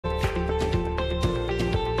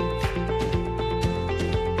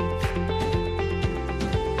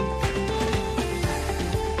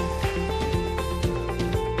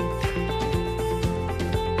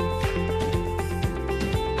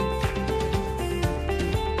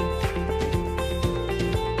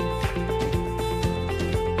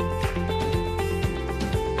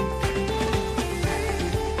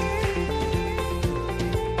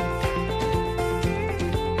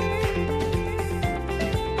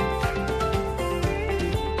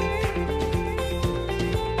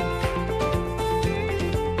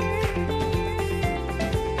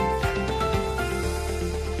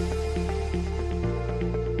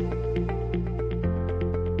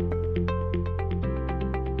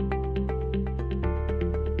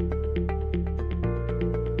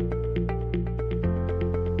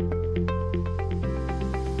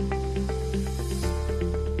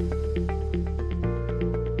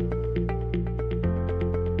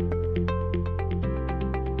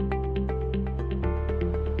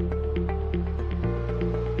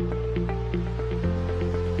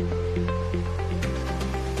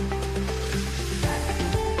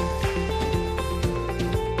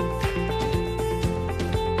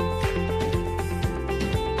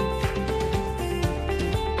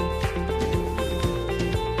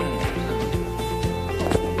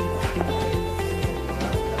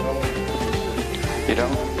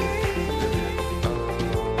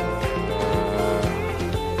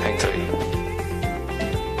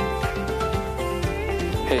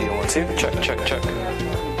2, check, check, check.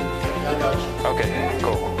 Okay,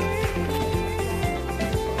 cool.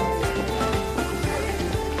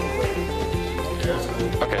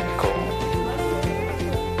 Okay, cool.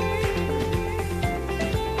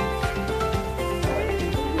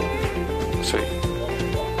 Sweet.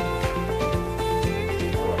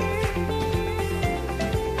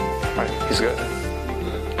 Alright, he's good.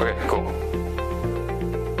 Okay, cool.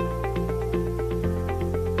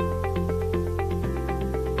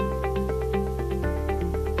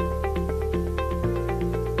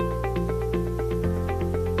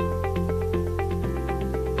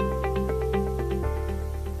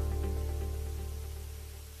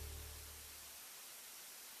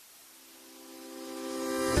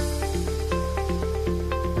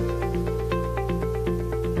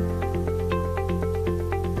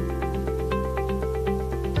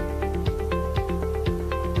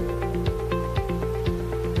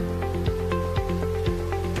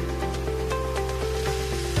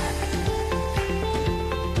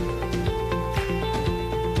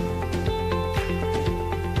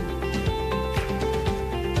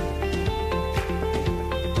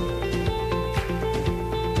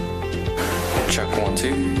 Check 1,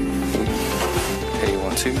 2. Hey,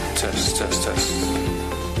 1, 2. Test, test, test.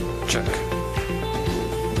 Check.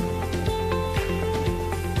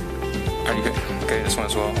 Are you good? Okay, this one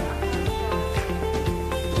as well.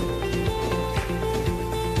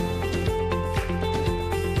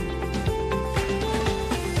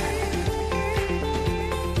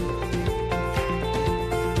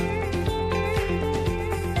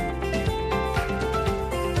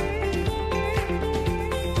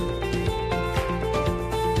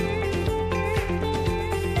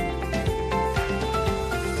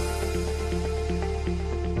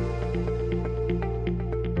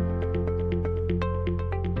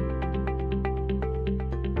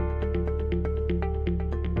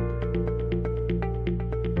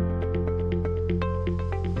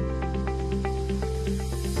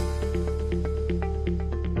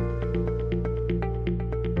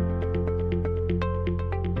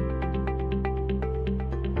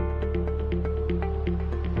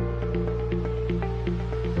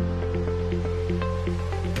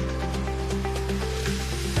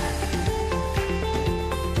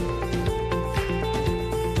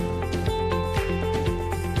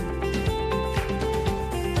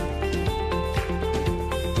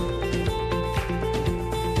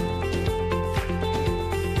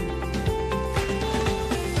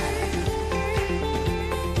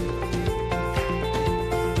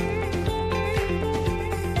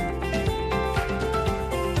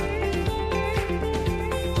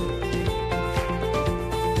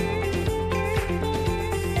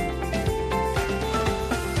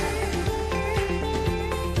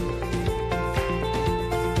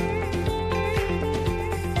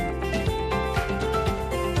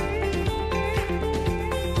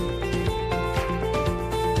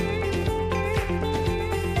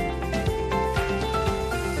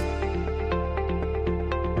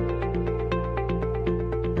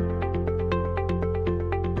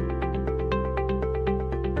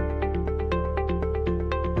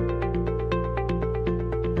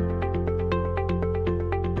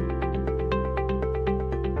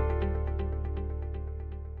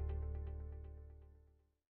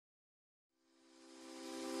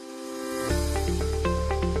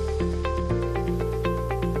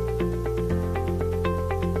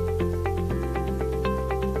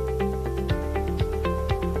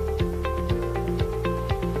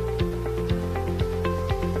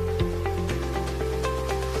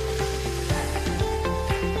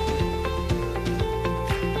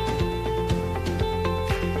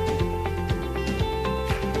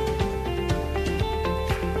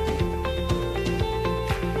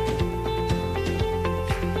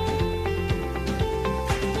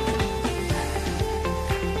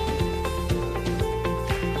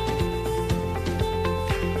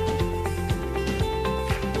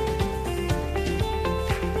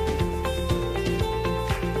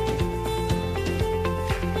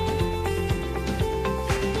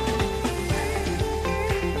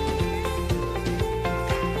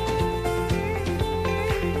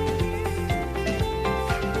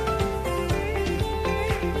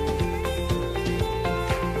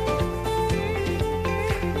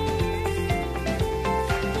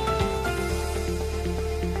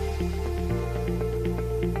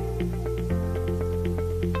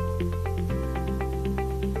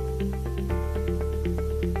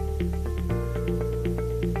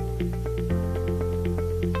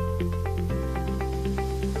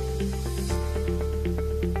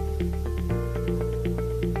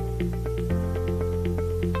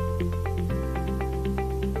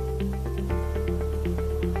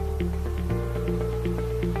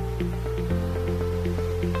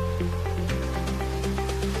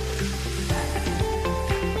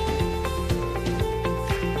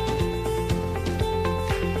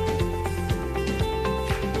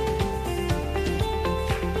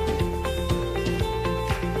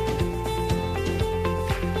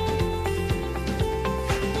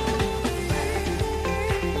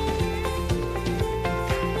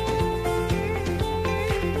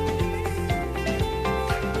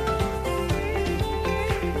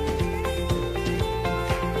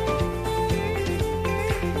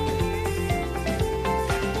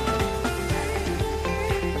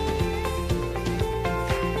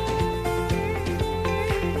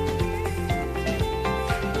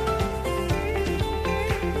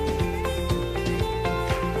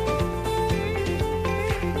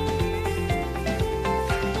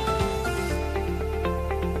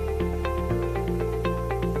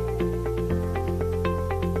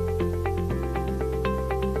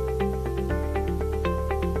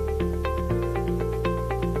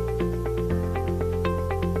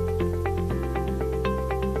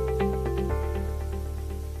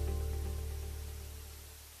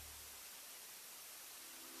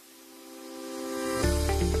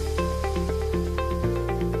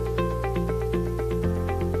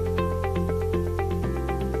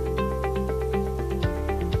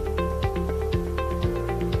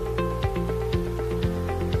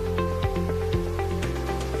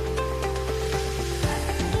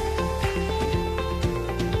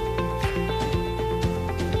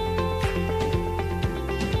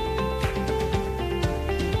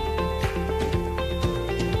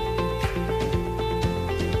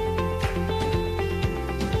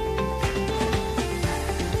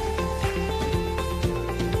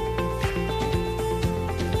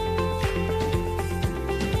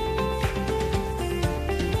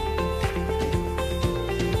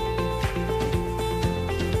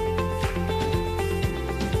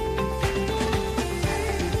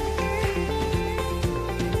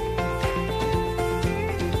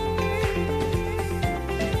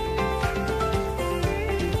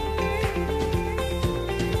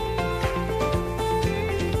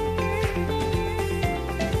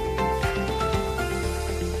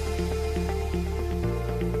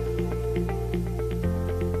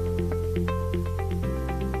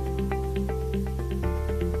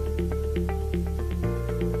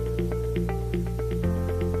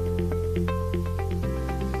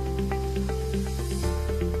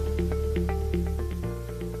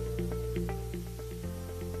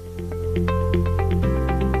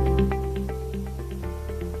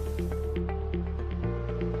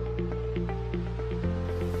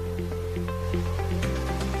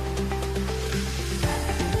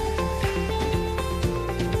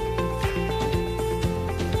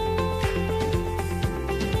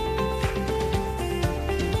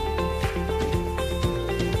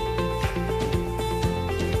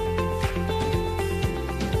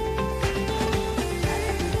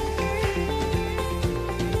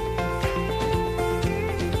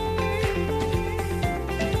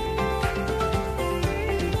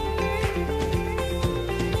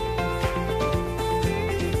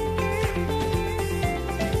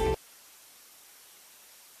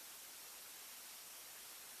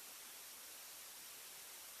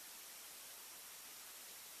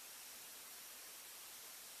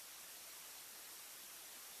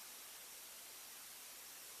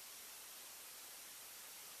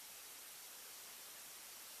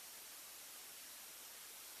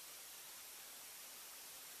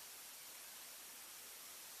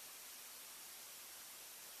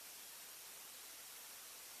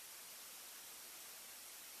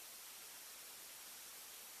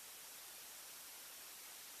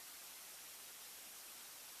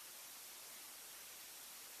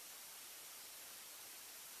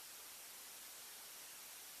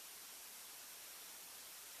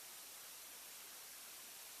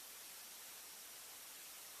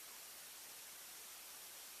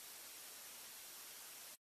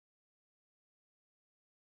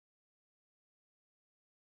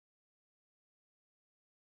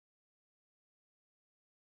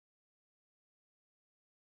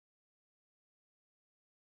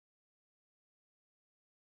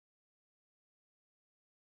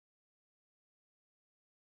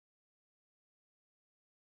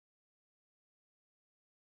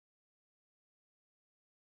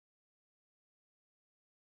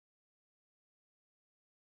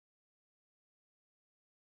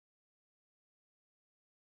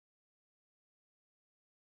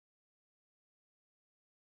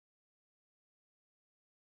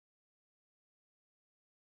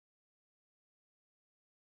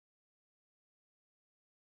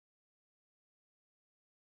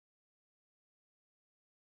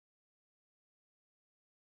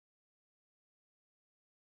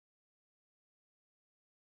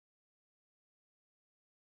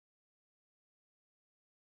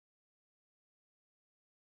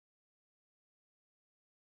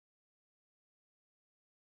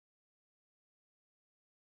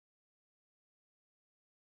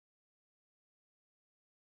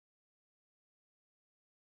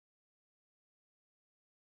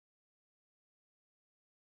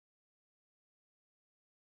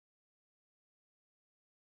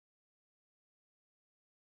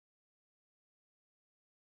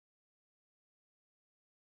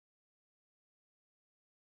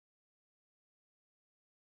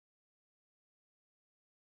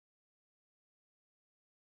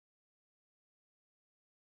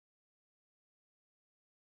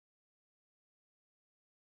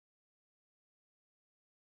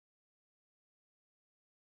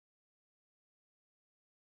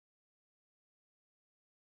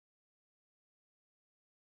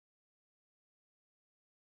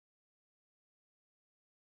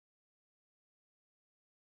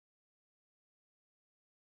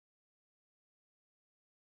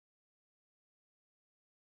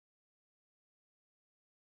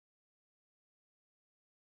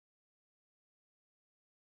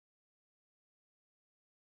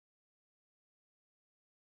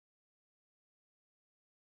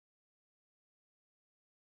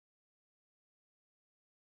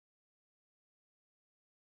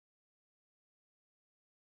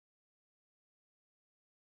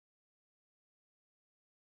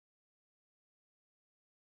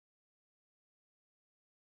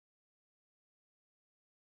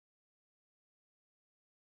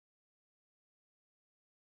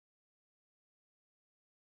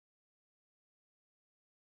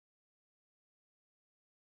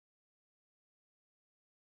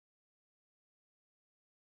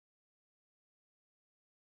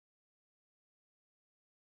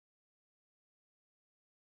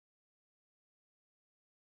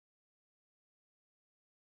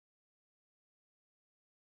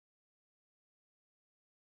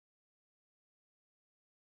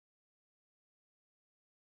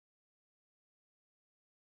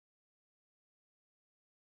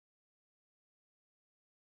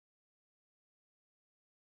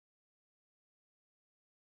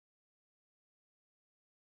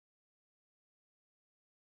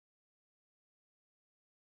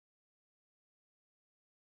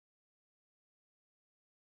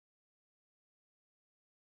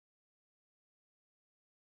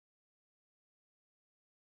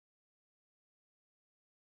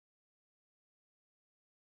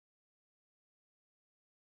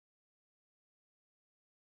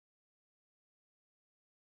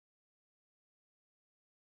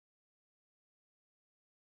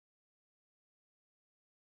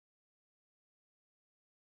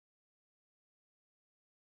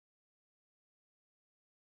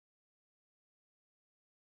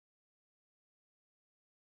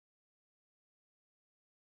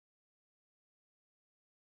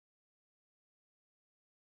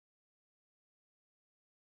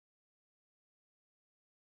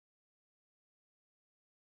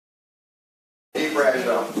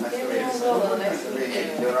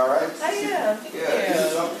 doing all right? I am. Thank you.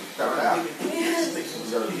 Coming out.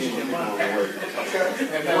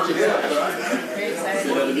 Very excited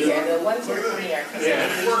to be here. The ones here for me are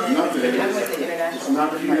I'm with the international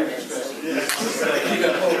department.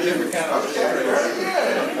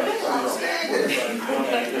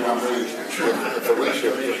 Alicia,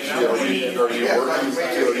 are you working? Are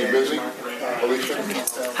you busy? Alicia?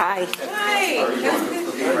 Hi. Hi.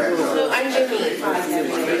 So I'm Jimmy. Nice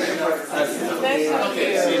to meet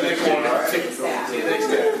you.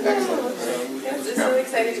 It's so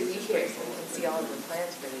excited to be here so we can see all of the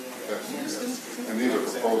plans for the year. And these are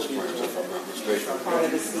proposed plans, if I'm not mistaken. Part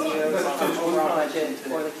of the CEO's overall budget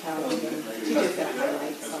for the county, and she just got to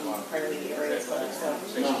highlight some priority areas for herself.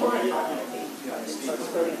 So it's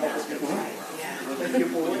really overview. If you're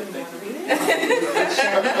bored and want to read it,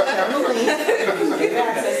 share the link, get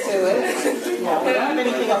access to it. No, we don't have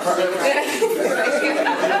anything else to do.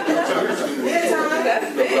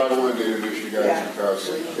 But I wanted to introduce you guys because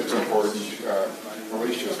it's important.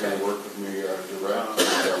 Alicia's going to work with me direct. We're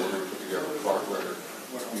going to put together a clock letter,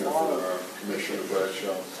 for Commissioner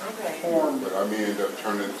Bradshaw. But I may end up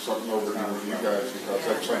turning something over to you guys because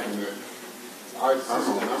that's something that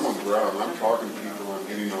I'm on the ground. I'm talking to people. I'm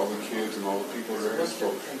getting all the kids and all the people there.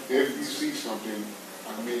 So if you see something,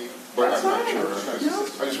 but I'm not sure. I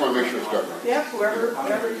just want to make sure it's done right. Yeah, whoever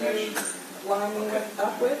you line me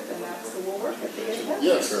up with, and that's the we'll work at the end.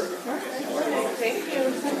 Yes, sir. Okay. Thank you.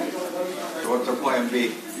 So what's our plan B?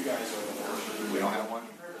 We don't have one?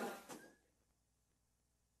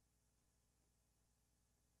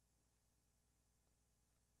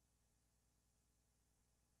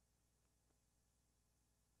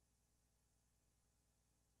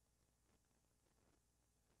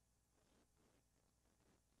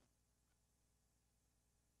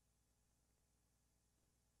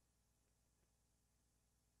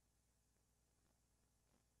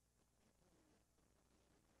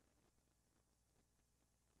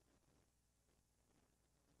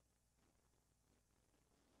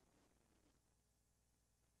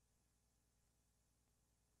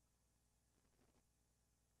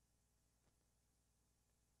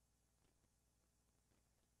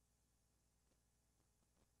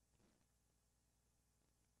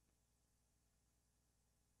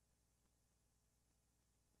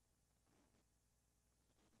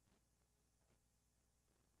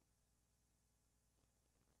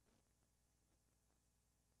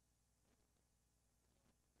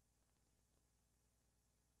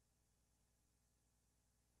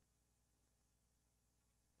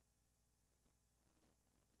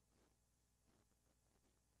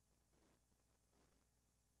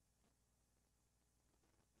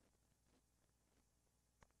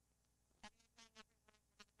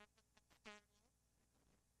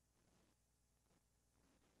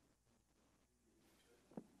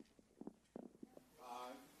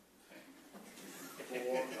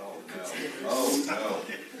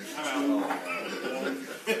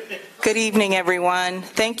 Good evening, everyone.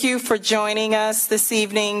 Thank you for joining us this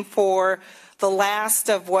evening for the last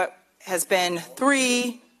of what has been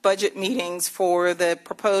 3 budget meetings for the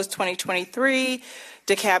proposed 2023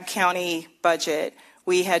 DeKalb County budget.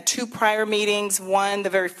 We had 2 prior meetings, the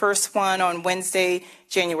very first one on Wednesday,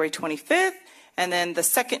 January 25th, and then the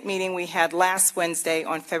second meeting we had last Wednesday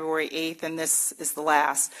on February 8th, and this is the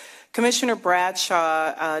last. Commissioner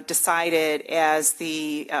Bradshaw decided as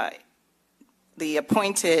the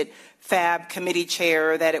appointed FAB committee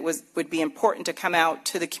chair that it would be important to come out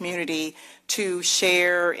to the community to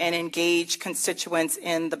share and engage constituents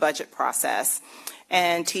in the budget process.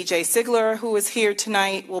 And TJ Sigler, who is here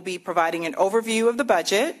tonight, will be providing an overview of the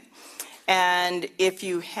budget. And if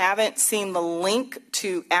you haven't seen the link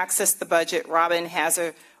to access the budget, Robin has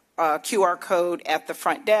a QR code at the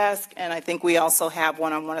front desk, and I think we also have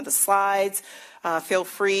one on one of the slides. Feel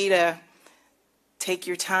free to take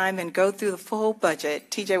your time and go through the full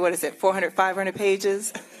budget. TJ, what is it, 400, 500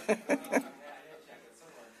 pages?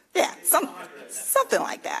 Yeah, something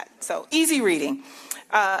like that. So easy reading.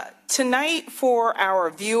 Tonight, for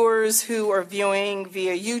our viewers who are viewing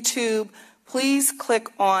via YouTube, please click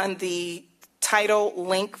on the title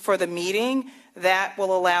link for the meeting. That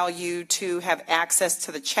will allow you to have access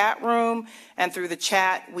to the chat room, and through the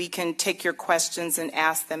chat, we can take your questions and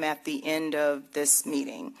ask them at the end of this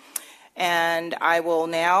meeting. And I will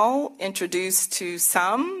now introduce to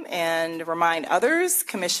some and remind others,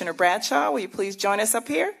 Commissioner Bradshaw, will you please join us up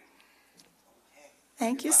here?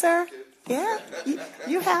 Thank you, sir. Yeah,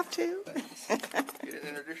 you have to. You didn't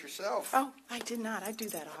introduce yourself. Oh, I did not. I do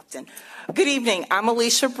that often. Good evening. I'm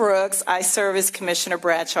Alicia Brooks. I serve as Commissioner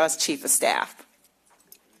Bradshaw's Chief of Staff.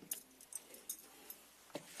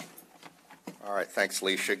 All right, thanks,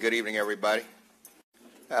 Alicia. Good evening, everybody.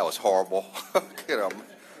 That was horrible.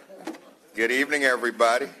 Good evening,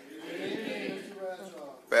 everybody.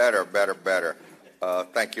 Better.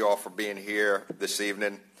 Thank you all for being here this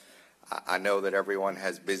evening. I know that everyone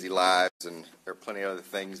has busy lives and there are plenty of other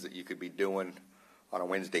things that you could be doing on a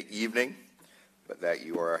Wednesday evening, but that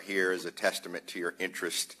you are here is a testament to your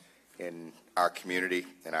interest in our community,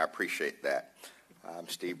 and I appreciate that. I'm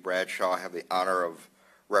Steve Bradshaw. I have the honor of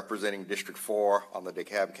representing District 4 on the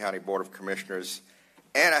DeKalb County Board of Commissioners,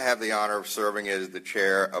 and I have the honor of serving as the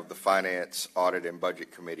chair of the Finance, Audit, and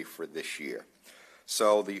Budget Committee for this year.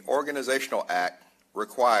 So the Organizational Act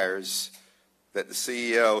requires that the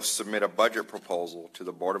CEO submit a budget proposal to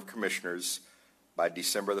the Board of Commissioners by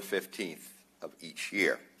December the 15th of each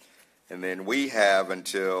year. And then we have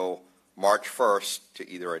until March 1st to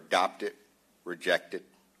either adopt it, reject it,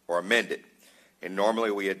 or amend it. And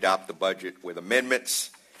normally we adopt the budget with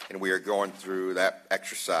amendments, and we are going through that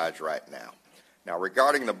exercise right now. Now,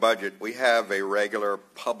 regarding the budget, we have a regular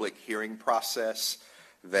public hearing process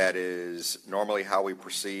that is normally how we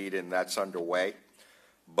proceed, and that's underway.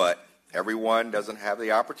 But everyone doesn't have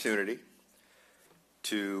the opportunity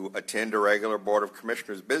to attend a regular Board of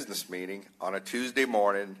Commissioners business meeting on a Tuesday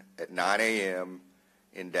morning at 9 a.m.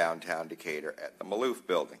 in downtown Decatur at the Maloof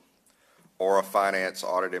Building, or a Finance,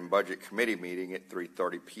 Audit, and Budget Committee meeting at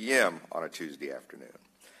 3:30 p.m. on a Tuesday afternoon.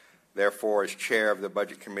 Therefore, as chair of the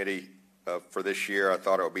Budget Committee for this year, I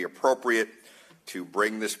thought it would be appropriate to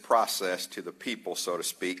bring this process to the people, so to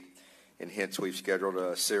speak, and hence we've scheduled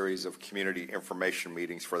a series of community information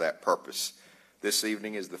meetings for that purpose. This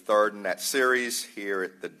evening is the third in that series here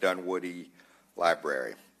at the Dunwoody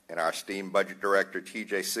Library. And our esteemed Budget Director,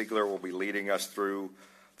 T.J. Siegler, will be leading us through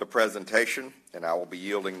the presentation, and I will be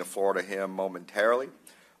yielding the floor to him momentarily.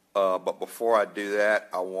 But before I do that,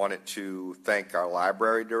 I wanted to thank our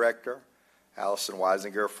Library Director, Allison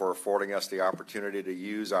Weisinger, for affording us the opportunity to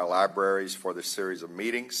use our libraries for this series of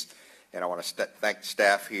meetings. And I want to thank the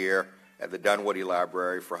staff here at the Dunwoody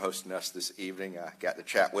Library for hosting us this evening. I got to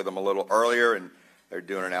chat with them a little earlier, and they're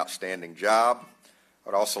doing an outstanding job.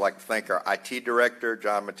 I'd also like to thank our IT Director,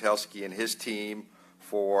 John Metelsky, and his team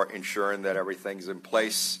for ensuring that everything's in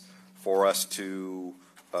place for us to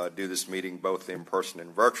do this meeting both in person and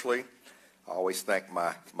virtually. I always thank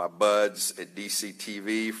my buds at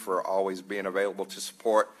DCTV for always being available to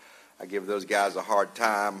support. I give those guys a hard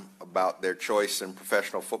time about their choice in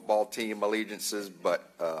professional football team allegiances, but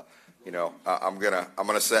I'm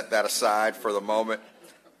gonna set that aside for the moment.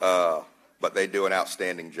 But they do an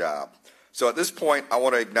outstanding job. So at this point, I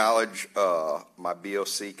want to acknowledge my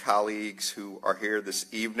BOC colleagues who are here this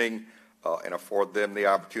evening and afford them the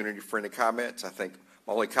opportunity for any comments. I think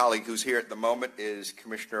my only colleague who's here at the moment is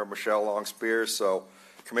Commissioner Michelle Long-Spears. So,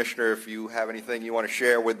 Commissioner, if you have anything you want to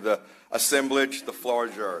share with the assemblage, the floor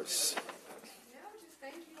is yours. No, just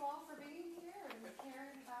thank you all for being here and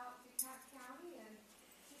caring about DeKalb County, and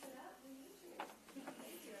keep it up. We need you.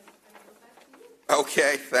 Thank you. I go back to you.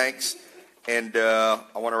 Okay, thanks. And I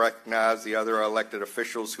want to recognize the other elected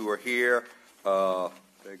officials who are here. The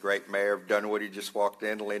great Mayor of Dunwoody just walked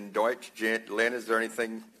in, Lynn Deutsch. Lynn, is there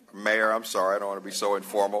anything? Mayor, I'm sorry, I don't want to be so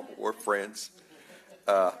informal. We're friends.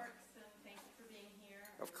 Thank you for being here.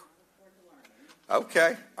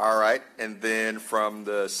 Okay, all right. And then from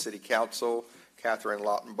the City Council, Catherine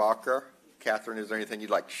Lautenbacher. Catherine, is there anything you'd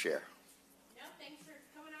like to share? No, thanks for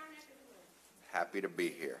coming our neck of the woods. Happy to be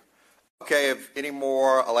here. Okay, if any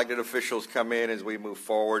more elected officials come in as we move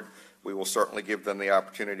forward, we will certainly give them the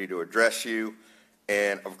opportunity to address you.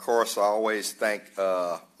 And of course, I always thank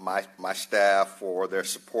my staff for their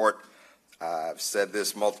support. I've said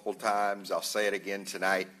this multiple times. I'll say it again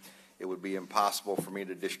tonight. It would be impossible for me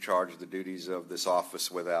to discharge the duties of this office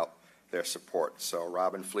without their support. So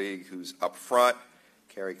Robin Fleeg, who's up front,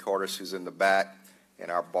 Carrie Cordes, who's in the back, and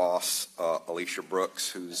our boss, Alicia Brooks,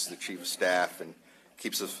 who's the Chief of Staff and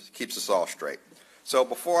keeps us all straight. So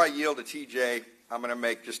before I yield to TJ, I'm going to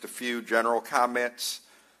make just a few general comments.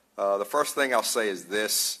 The first thing I'll say is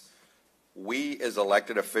this: we as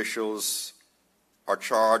elected officials are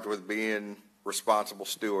charged with being responsible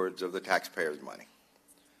stewards of the taxpayers' money.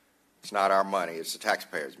 It's not our money, it's the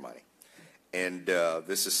taxpayers' money. And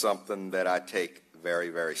this is something that I take very,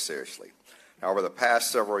 very seriously. Now, over the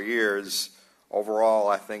past several years, overall,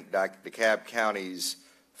 I think DeKalb County's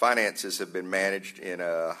finances have been managed in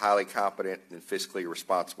a highly competent and fiscally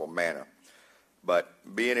responsible manner. But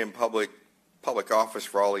being in public office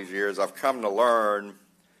for all these years, I've come to learn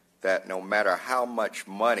that no matter how much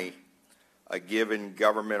money a given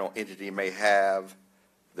governmental entity may have,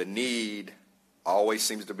 the need always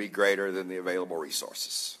seems to be greater than the available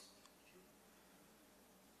resources.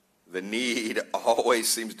 the need always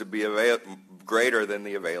seems to be greater than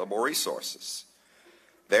the available resources.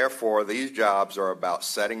 Therefore, these jobs are about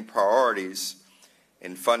setting priorities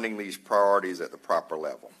and funding these priorities at the proper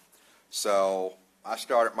level. So I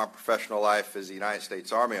started my professional life as a United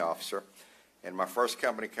States Army officer, and my first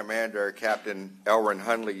company commander, Captain Elrin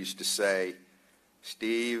Hundley, used to say,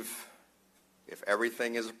 "Steve, if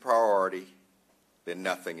everything is a priority, then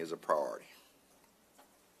nothing is a priority."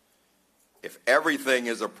 If everything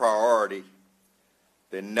is a priority,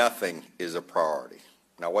 then nothing is a priority.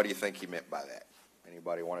 Now, what do you think he meant by that?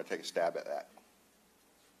 Anybody want to take a stab at that?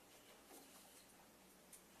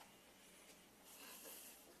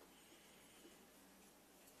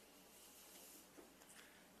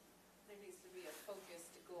 There needs to be a focused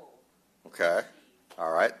goal. Okay.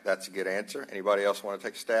 All right. That's a good answer. Anybody else want to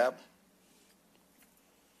take a stab?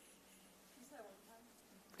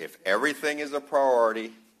 If everything is a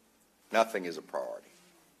priority, nothing is a priority.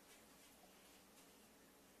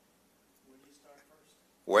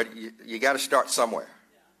 Where you got to start somewhere.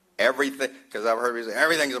 Everything, because I've heard people say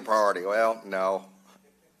everything's a priority. Well, no,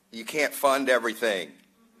 you can't fund everything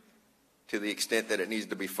to the extent that it needs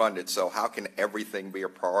to be funded. So how can everything be a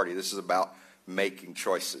priority? This is about making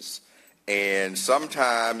choices, and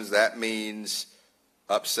sometimes that means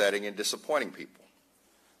upsetting and disappointing people,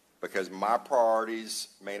 because my priorities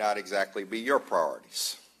may not exactly be your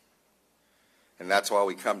priorities, and that's why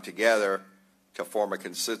we come together to form a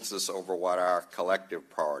consensus over what our collective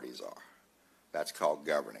priorities are. That's called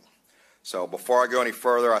governing. So before I go any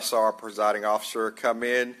further, I saw our presiding officer come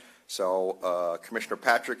in. So Commissioner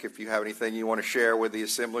Patrick, if you have anything you want to share with the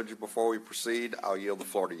assemblage before we proceed, I'll yield the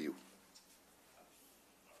floor to you.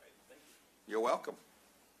 You're welcome.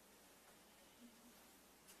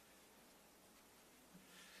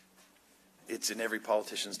 It's in every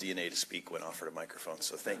politician's DNA to speak when offered a microphone,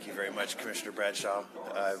 so thank you very much, Commissioner Bradshaw.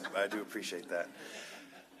 I do appreciate that.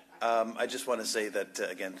 I just want to say that,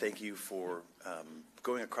 again, thank you for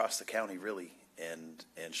going across the county, really, and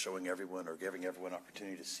showing everyone or giving everyone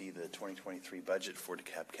opportunity to see the 2023 budget for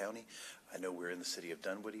DeKalb County. I know we're in the city of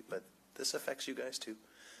Dunwoody, but this affects you guys too.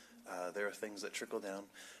 There are things that trickle down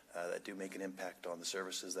that do make an impact on the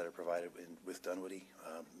services that are provided with Dunwoody.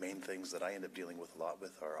 Main things that I end up dealing with a lot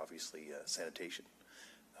with are obviously sanitation,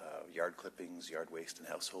 yard clippings, yard waste, and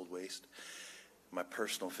household waste. My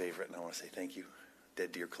personal favorite, and I want to say thank you,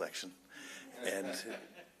 dead deer collection. And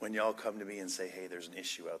when y'all come to me and say, hey, there's an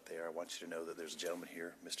issue out there, I want you to know that there's a gentleman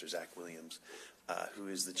here, Mr. Zach Williams, who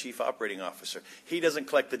is the Chief Operating Officer. He doesn't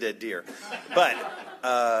collect the dead deer,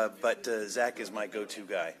 but Zach is my go-to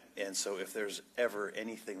guy. And so if there's ever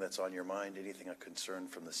anything that's on your mind, anything a concern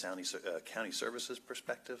from the county services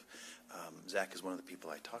perspective, Zach is one of the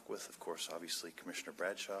people I talk with. Of course, obviously, Commissioner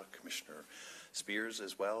Bradshaw, Commissioner Spears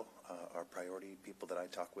as well are priority people that I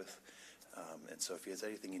talk with. And so if there's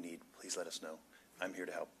anything you need, please let us know. I'm here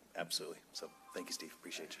to help, absolutely. So thank you, Steve.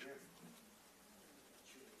 Appreciate you.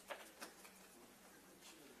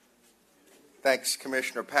 Thanks,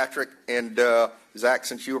 Commissioner Patrick. And Zach,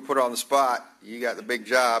 since you were put on the spot, you got the big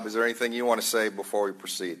job. Is there anything you want to say before we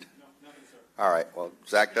proceed? No, nothing, sir. All right. Well,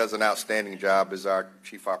 Zach does an outstanding job as our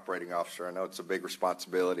Chief Operating Officer. I know it's a big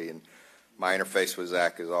responsibility, and my interface with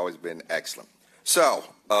Zach has always been excellent. So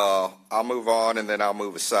I'll move on, and then I'll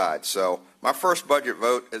move aside. So my first budget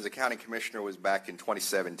vote as a county commissioner was back in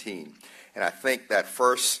 2017, and I think that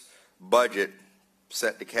first budget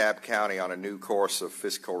set DeKalb County on a new course of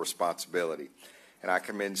fiscal responsibility. And I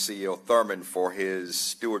commend CEO Thurman for his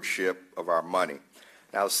stewardship of our money.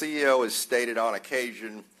 Now, the CEO has stated on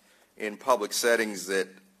occasion in public settings that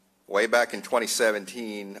way back in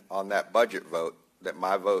 2017 on that budget vote, that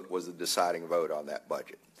my vote was the deciding vote on that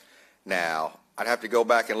budget. Now, I'd have to go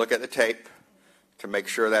back and look at the tape to make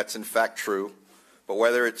sure that's in fact true. But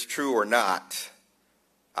whether it's true or not,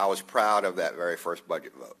 I was proud of that very first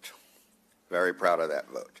budget vote. Very proud of that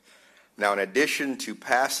vote. Now, in addition to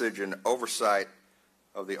passage and oversight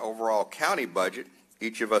of the overall county budget,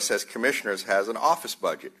 each of us as commissioners has an office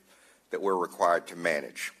budget that we're required to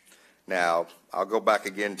manage. Now, I'll go back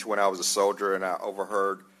again to when I was a soldier, and I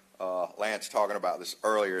overheard Lance talking about this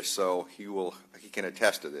earlier, so he can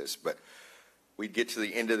attest to this. But we'd get to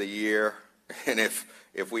the end of the year, and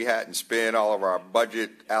if we hadn't spent all of our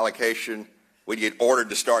budget allocation, we'd get ordered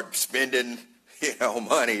to start spending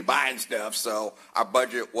money, buying stuff, so our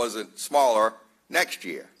budget wasn't smaller next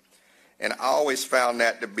year. And I always found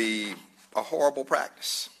that to be a horrible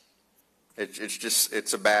practice.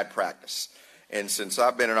 It's a bad practice. And since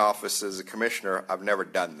I've been in office as a commissioner, I've never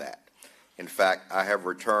done that. In fact, I have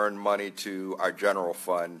returned money to our general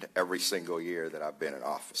fund every single year that I've been in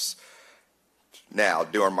office. Now,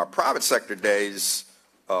 during my private sector days,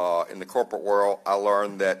 in the corporate world, I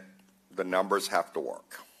learned that the numbers have to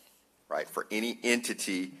work, right? For any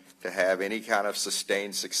entity to have any kind of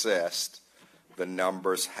sustained success, the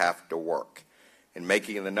numbers have to work. And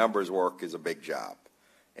making the numbers work is a big job.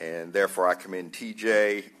 And therefore, I commend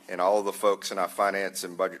TJ and all of the folks in our finance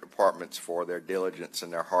and budget departments for their diligence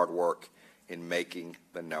and their hard work in making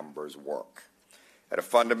the numbers work. At a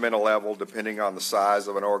fundamental level, depending on the size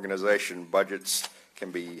of an organization, budgets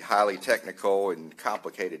can be highly technical and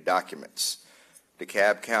complicated documents.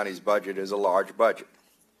 DeKalb County's budget is a large budget.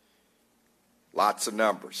 Lots of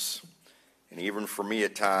numbers. And even for me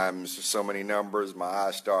at times, so many numbers, my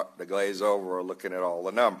eyes start to glaze over looking at all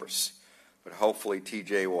the numbers. But hopefully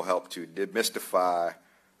TJ will help to demystify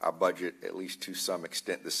our budget, at least to some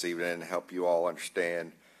extent this evening, and help you all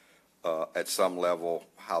understand at some level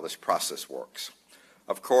how this process works.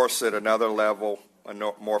 Of course, at another level, a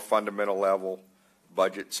more fundamental level,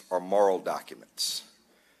 budgets are moral documents.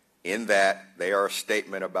 In that, they are a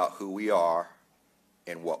statement about who we are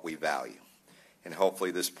and what we value. And hopefully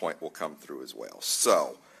this point will come through as well.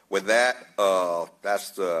 So with that, that's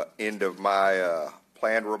the end of my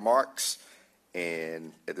planned remarks.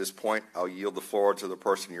 And at this point, I'll yield the floor to the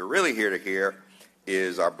person you're really here to hear,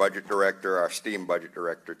 is our budget director, our esteemed budget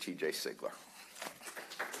director, TJ Sigler.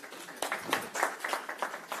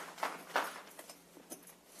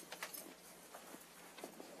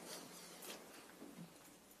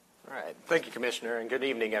 All right. Thank you, Commissioner, and good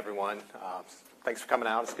evening, everyone. Thanks for coming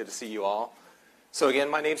out. It's good to see you all. So again,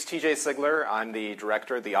 my name's TJ Sigler. I'm the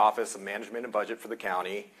director of the Office of Management and Budget for the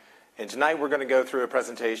county. And tonight we're going to go through a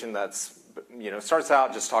presentation that's, starts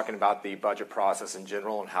out just talking about the budget process in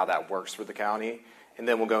general and how that works for the county. And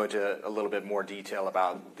then we'll go into a little bit more detail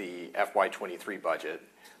about the FY23 budget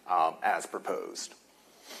as proposed.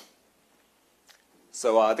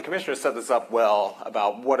 So the commissioner set this up well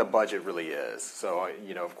about what a budget really is. So,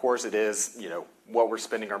 of course it is, what we're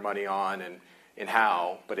spending our money on and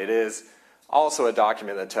how, but it is also a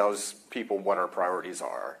document that tells people what our priorities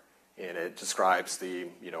are. And it describes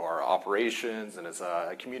our operations, and it's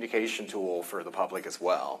a communication tool for the public as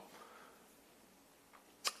well.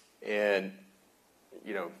 And,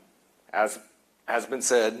 as has been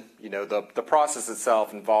said, the process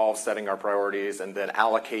itself involves setting our priorities and then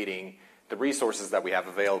allocating the resources that we have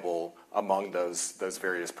available among those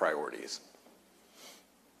various priorities.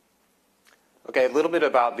 Okay, a little bit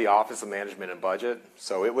about the Office of Management and Budget.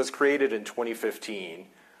 So it was created in 2015.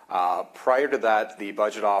 Prior to that, the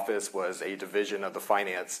Budget Office was a division of the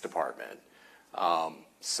Finance Department.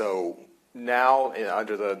 So now,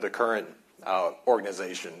 under the current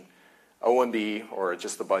organization, OMB, or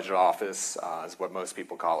just the Budget Office, is what most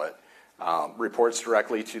people call it, reports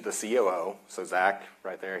directly to the COO. So Zach,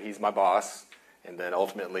 right there, he's my boss, and then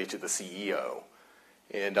ultimately to the CEO.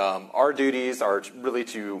 And our duties are really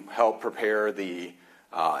to help prepare the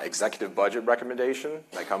executive budget recommendation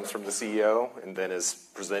that comes from the CEO and then is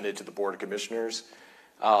presented to the Board of Commissioners.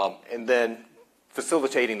 And then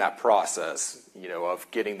facilitating that process, of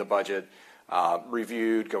getting the budget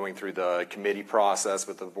reviewed, going through the committee process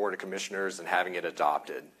with the Board of Commissioners and having it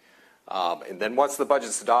adopted. And then once the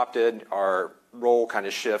budget's adopted, our role kind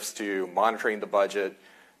of shifts to monitoring the budget,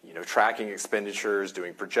 tracking expenditures,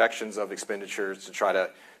 doing projections of expenditures to try to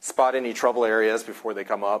spot any trouble areas before they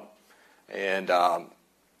come up. And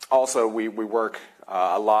also we work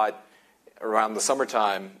a lot around the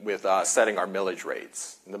summertime with setting our millage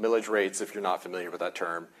rates. And the millage rates, if you're not familiar with that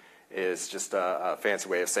term, is just a fancy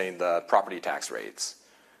way of saying the property tax rates.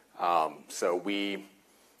 So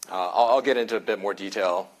I'll get into a bit more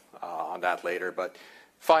detail on that later, but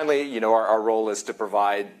finally, our role is to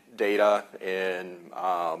provide data and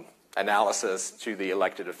analysis to the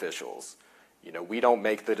elected officials. We don't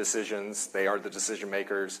make the decisions, they are the decision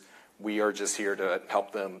makers. We are just here to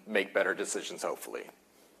help them make better decisions, hopefully.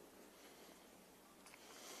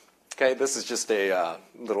 Okay, this is just a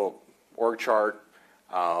little org chart.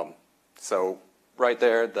 So right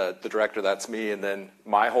there, the director, that's me, and then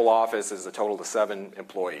my whole office is a total of 7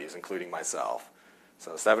 employees, including myself.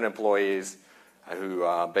 So 7 employees who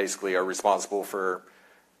basically are responsible for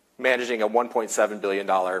managing a $1.7 billion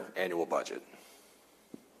annual budget.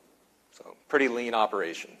 So pretty lean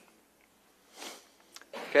operation.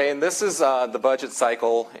 Okay, and this is the budget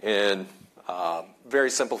cycle in very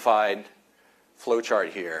simplified flow chart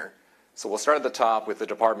here. So we'll start at the top with the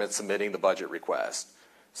department submitting the budget request.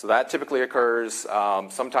 So that typically occurs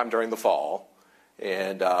sometime during the fall.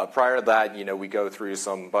 And prior to that, we go through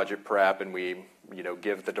some budget prep and we,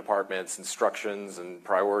 give the departments instructions and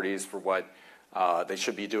priorities for what they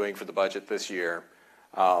should be doing for the budget this year.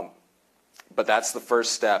 But that's the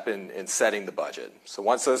first step in setting the budget. So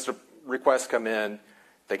once those requests come in,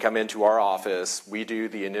 They come into our office. We do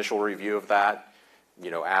the initial review of that,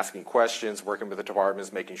 asking questions, working with the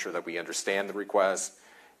departments, making sure that we understand the request.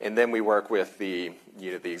 And then we work with the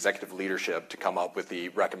executive leadership to come up with the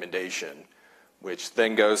recommendation, which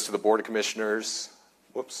then goes to the Board of Commissioners.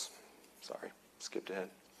 Whoops, sorry, skipped ahead.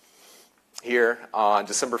 Here on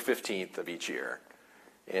December 15th of each year.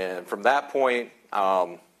 And from that point,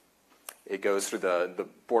 it goes through the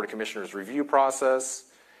Board of Commissioners review process.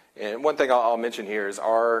 And one thing I'll mention here is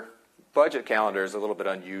our budget calendar is a little bit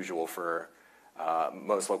unusual for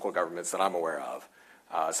most local governments that I'm aware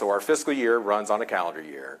of. So our fiscal year runs on a calendar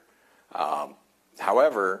year.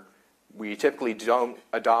 However, we typically don't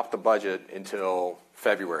adopt the budget until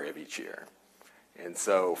February of each year. And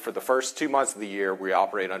so for the first 2 months of the year, we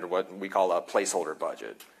operate under what we call a placeholder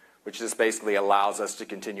budget, which just basically allows us to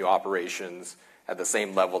continue operations at the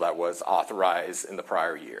same level that was authorized in the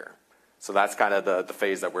prior year. So that's kind of the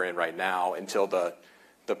phase that we're in right now until the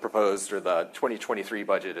proposed or the 2023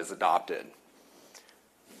 budget is adopted.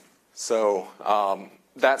 So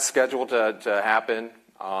that's scheduled to happen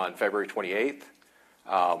on February 28th,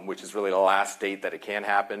 which is really the last date that it can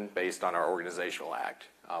happen based on our organizational act,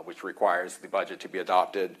 which requires the budget to be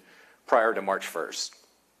adopted prior to March 1st.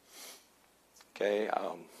 Okay,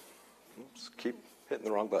 oops, keep hitting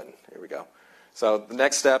the wrong button. Here we go. So the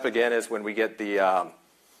next step, again, is when we get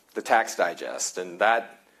the tax digest. And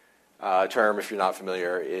that term, if you're not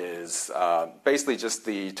familiar, is basically just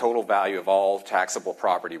the total value of all taxable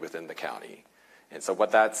property within the county. And so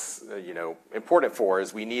what that's important for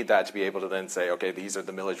is we need that to be able to then say, okay, these are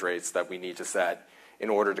the millage rates that we need to set in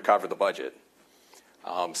order to cover the budget.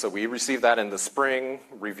 So we receive that in the spring,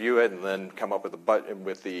 review it, and then come up with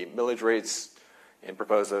the millage rates and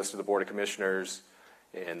propose those to the Board of Commissioners.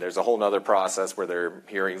 And there's a whole other process where there are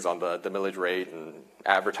hearings on the millage rate and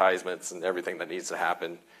advertisements and everything that needs to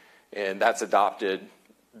happen. And that's adopted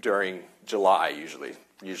during July, usually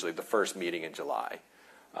the first meeting in July.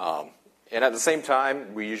 And at the same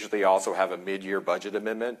time, we usually also have a mid-year budget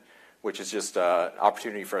amendment, which is just an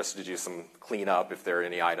opportunity for us to do some cleanup if there are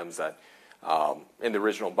any items that in the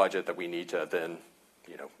original budget that we need to then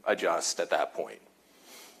adjust at that point.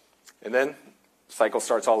 And then cycle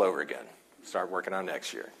starts all over again. Start working on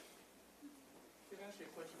next year. Can I ask you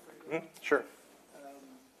a question for you? Sure.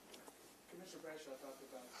 Commissioner Bradshaw talked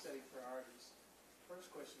about setting priorities. First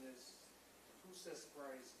question is, who sets the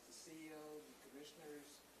priorities? The CEO, the commissioners,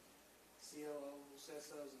 COO, who sets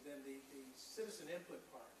those, and then the citizen input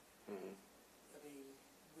part. Mm-hmm. I mean,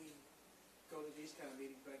 we go to these kind of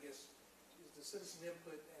meetings, but I guess is the citizen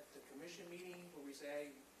input at the commission meeting where we say,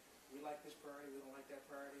 hey, we like this priority, we don't like that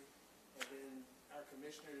priority, and then our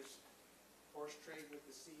commissioners horse trade with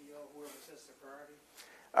the CEO, whoever sets the priority?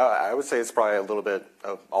 I would say it's probably a little bit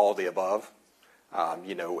of all of the above.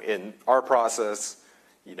 In our process,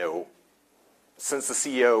 since the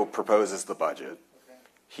CEO proposes the budget, okay,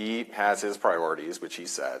 he has his priorities, which he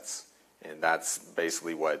sets, and that's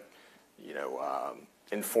basically what,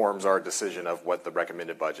 informs our decision of what the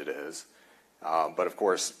recommended budget is. But of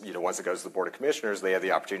course, once it goes to the Board of Commissioners, they have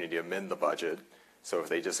the opportunity to amend the budget. So if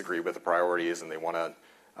they disagree with the priorities and they want to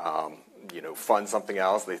fund something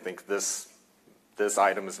else, they think this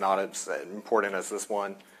item is not as important as this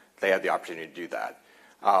one, they have the opportunity to do that.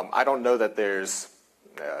 I don't know that there's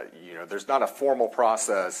not a formal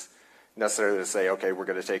process necessarily to say, okay, we're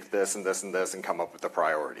going to take this and this and this and come up with the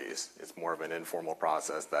priorities. It's more of an informal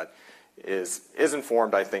process that is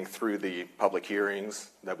informed, I think, through the public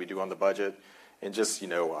hearings that we do on the budget, and just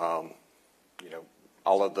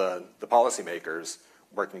all of the policymakers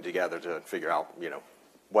working together to figure out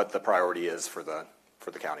what the priority is for the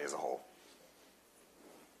county as a whole.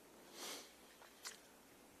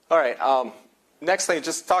 All right, next thing,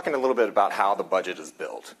 just talking a little bit about how the budget is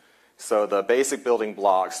built. So the basic building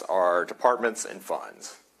blocks are departments and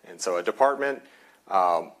funds. And so a department,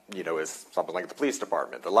 is something like the police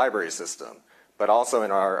department, the library system, but also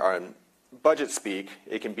in our budget speak,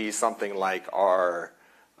 it can be something like our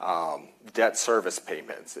debt service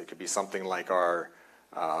payments. It could be something like our,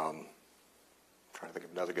 trying to think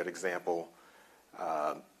of another good example.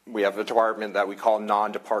 We have a department that we call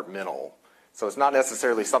non-departmental. So it's not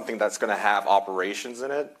necessarily something that's going to have operations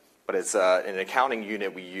in it, but it's an accounting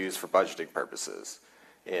unit we use for budgeting purposes.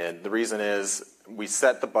 And the reason is we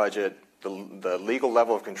set the budget, the legal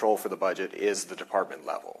level of control for the budget is the department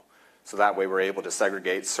level. So that way we're able to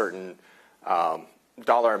segregate certain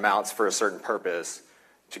dollar amounts for a certain purpose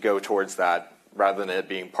to go towards that rather than it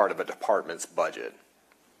being part of a department's budget.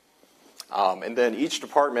 And then each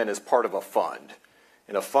department is part of a fund.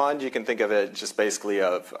 In a fund, you can think of it just basically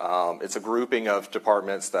of, it's a grouping of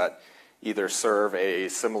departments that either serve a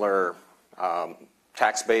similar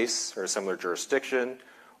tax base or a similar jurisdiction,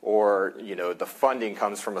 or the funding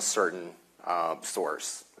comes from a certain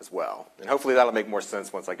source as well. And hopefully that'll make more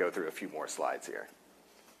sense once I go through a few more slides here.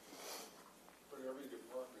 But every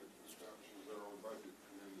department establishes their own budget,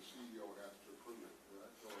 and then the CEO has to approve it,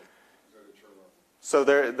 correct? Or is that at your level? So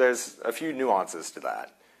there's a few nuances to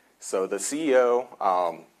that. So the CEO,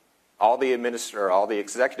 all the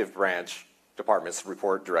executive branch departments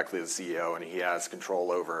report directly to the CEO, and he has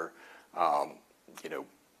control over,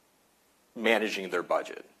 managing their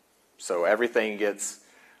budget. So everything gets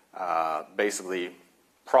basically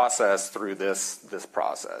processed through this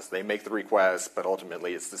process. They make the request, but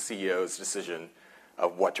ultimately it's the CEO's decision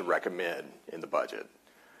of what to recommend in the budget.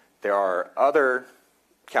 There are other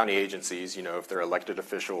county agencies, if they're elected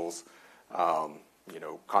officials,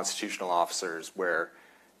 constitutional officers, where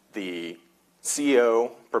the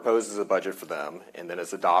CEO proposes a budget for them and then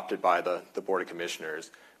it's adopted by the Board of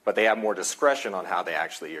Commissioners, but they have more discretion on how they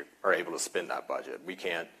actually are able to spend that budget. We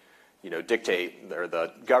can't, dictate, or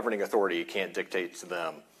the governing authority can't dictate to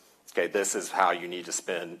them, okay, this is how you need to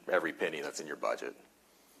spend every penny that's in your budget.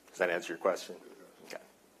 Does that answer your question? Okay.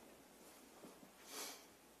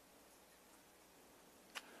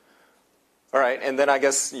 All right, and then I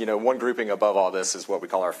guess, one grouping above all this is what we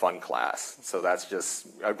call our fund class. So that's just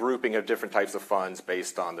a grouping of different types of funds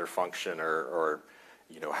based on their function or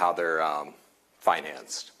how they're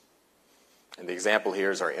financed. And the example here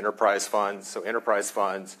is our enterprise funds. So enterprise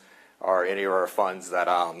funds are any of our funds that,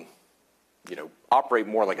 operate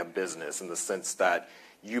more like a business in the sense that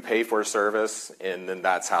you pay for a service and then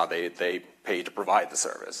that's how they pay to provide the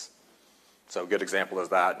service. So a good example of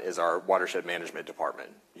that is our watershed management department.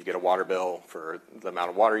 You get a water bill for the amount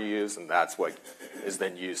of water you use, and that's what is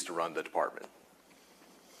then used to run the department.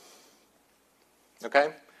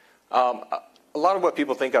 Okay? A lot of what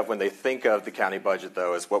people think of when they think of the county budget,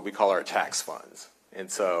 though, is what we call our tax funds.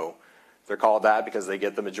 And so they're called that because they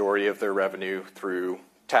get the majority of their revenue through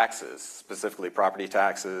taxes, specifically property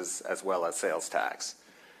taxes as well as sales tax.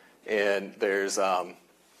 And there's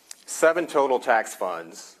 7 total tax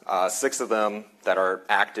funds, 6 of them that are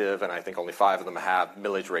active, and I think only 5 of them have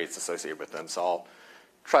millage rates associated with them. So I'll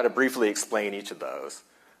try to briefly explain each of those.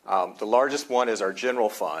 The largest one is our general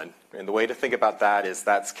fund, and the way to think about that is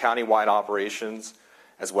that's county-wide operations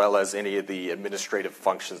as well as any of the administrative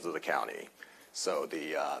functions of the county. So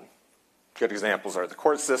the good examples are the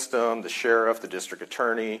court system, the sheriff, the district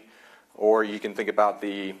attorney, or you can think about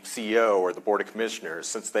the CEO or the Board of Commissioners,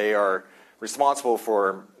 since they are responsible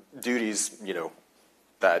for duties,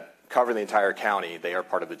 that cover the entire county. They are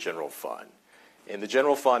part of the general fund. In the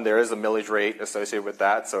general fund, there is a millage rate associated with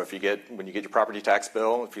that. So when you get your property tax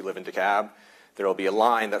bill, if you live in DeKalb, there will be a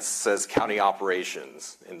line that says county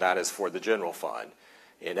operations, and that is for the general fund.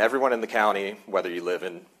 And everyone in the county, whether you live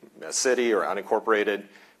in a city or unincorporated,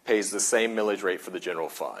 pays the same millage rate for the general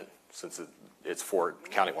fund, since it's for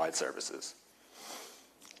countywide services.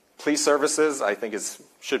 Police services, I think,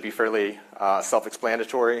 should be fairly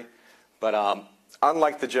self-explanatory, but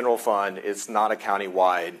unlike the general fund, it's not a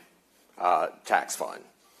county-wide tax fund,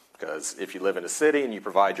 because if you live in a city and you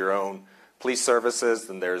provide your own police services,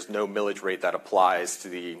 then there's no millage rate that applies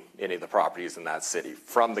to any of the properties in that city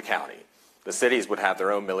from the county. The cities would have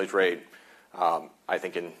their own millage rate, I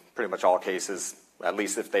think in pretty much all cases, at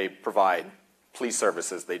least if they provide police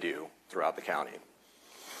services, they do throughout the county.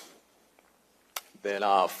 Then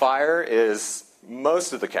fire is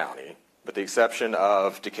most of the county, with the exception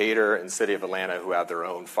of Decatur and City of Atlanta, who have their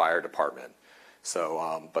own fire department.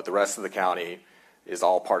 So, but the rest of the county is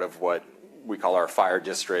all part of what we call our fire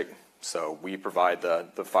district. So we provide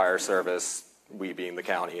the fire service, we being the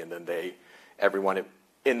county, and then everyone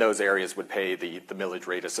in those areas would pay the millage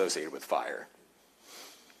rate associated with fire.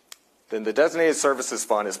 Then the Designated Services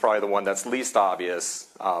Fund is probably the one that's least obvious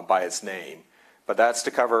by its name, but that's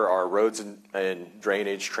to cover our roads and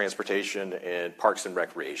drainage, transportation, and parks and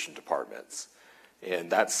recreation departments.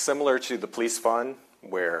 And that's similar to the police fund,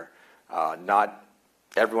 where not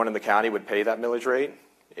everyone in the county would pay that millage rate.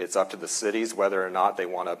 It's up to the cities whether or not they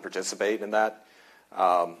want to participate in that,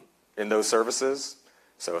 in those services.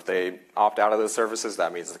 So if they opt out of those services,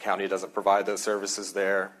 that means the county doesn't provide those services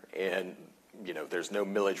there, and there's no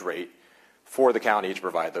millage rate for the county to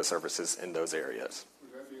provide those services in those areas.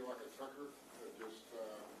 Would that be like a Tucker that just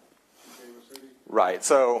became a city? Right.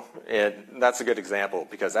 So, and that's a good example,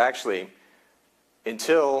 because actually,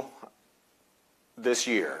 until this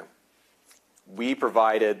year, we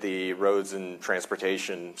provided the roads and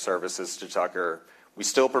transportation services to Tucker. We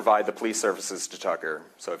still provide the police services to Tucker.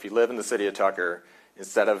 So if you live in the city of Tucker,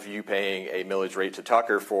 instead of you paying a millage rate to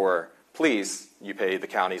Tucker for police, you pay the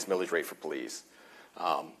county's millage rate for police.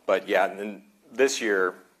 But yeah, and this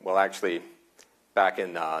year, well, actually, back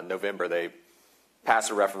in November, they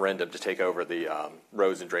passed a referendum to take over the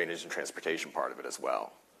roads and drainage and transportation part of it as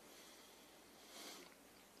well.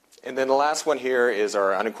 And then the last one here is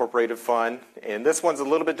our unincorporated fund, and this one's a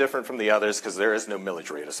little bit different from the others because there is no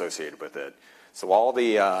millage rate associated with it. So all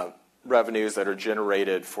the revenues that are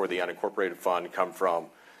generated for the unincorporated fund come from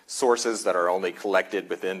sources that are only collected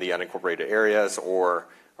within the unincorporated areas or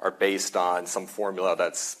are based on some formula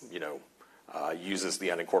that's, uses the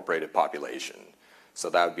unincorporated population.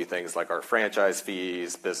 So that would be things like our franchise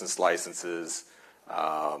fees, business licenses,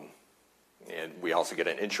 and we also get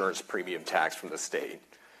an insurance premium tax from the state.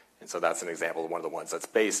 And so that's an example of one of the ones that's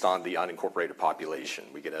based on the unincorporated population.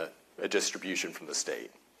 We get a distribution from the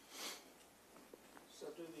state. So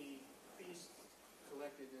do the fees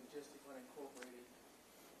collected in just the unincorporated,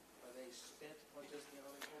 are they spent on just the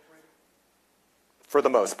unincorporated? For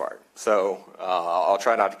the most part. So I'll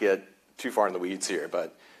try not to get too far in the weeds here,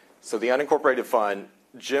 but so the unincorporated fund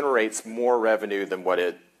generates more revenue than what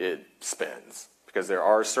it spends, because there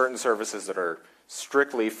are certain services that are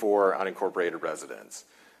strictly for unincorporated residents.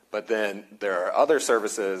 But then there are other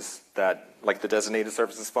services that, like the Designated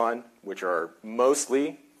Services Fund, which are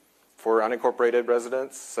mostly for unincorporated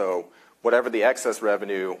residents. So whatever the excess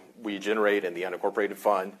revenue we generate in the unincorporated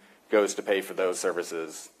fund goes to pay for those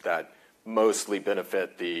services that mostly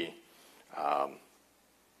benefit the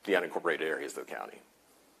unincorporated areas of the county.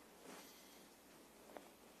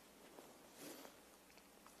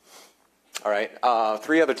 All right,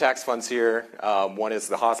 3 other tax funds here. One is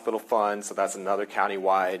the hospital fund, so that's another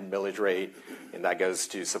county-wide millage rate, and that goes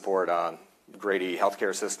to support Grady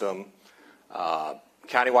healthcare system.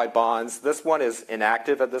 Countywide bonds, this one is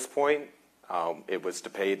inactive at this point. It was to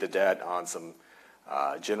pay the debt on some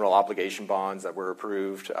general obligation bonds that were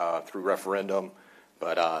approved through referendum,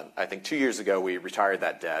 but I think 2 years ago we retired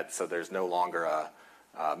that debt, so there's no longer a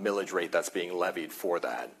millage rate that's being levied for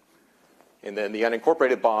that. And then the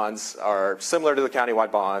unincorporated bonds are similar to the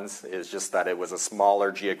countywide bonds, it's just that it was a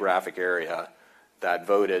smaller geographic area that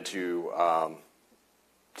voted to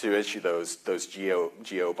issue those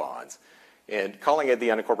GO bonds. And calling it the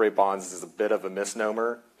unincorporated bonds is a bit of a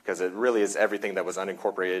misnomer because it really is everything that was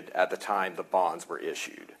unincorporated at the time the bonds were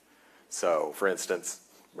issued. So, for instance,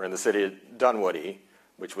 we're in the city of Dunwoody,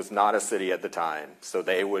 which was not a city at the time, so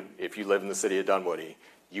they would, if you live in the city of Dunwoody,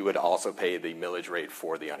 you would also pay the millage rate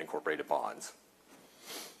for the unincorporated bonds.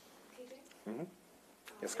 PJ? Mm-hmm.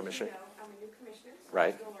 Yes, Commissioner. As you know, I'm a new commissioner, so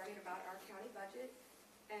Right. I'm still learning about our county budget.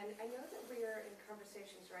 And I know that we are in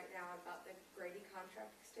conversations right now about the Grady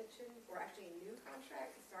contract extension, or actually a new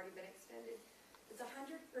contract. It's already been extended. Does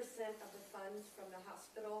 100% of the funds from the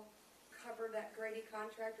hospital cover that Grady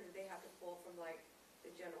contract, or do they have to pull from like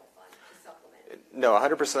the general fund to supplement? No,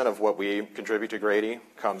 100% of what we contribute to Grady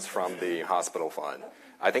comes from the hospital fund. Okay.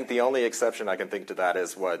 I think the only exception I can think to that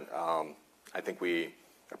is what I think we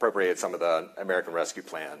appropriated some of the American Rescue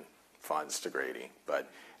Plan funds to Grady. But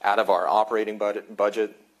out of our operating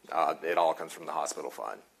budget, it all comes from the hospital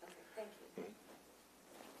fund. Okay, thank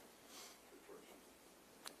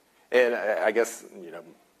you. And I guess,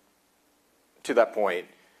 to that point,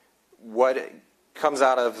 what comes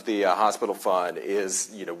out of the hospital fund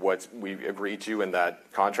is, what we agreed to in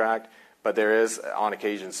that contract. But there is, on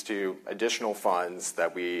occasions, too, additional funds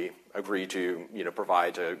that we agree to,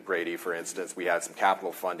 provide to Grady. For instance, we had some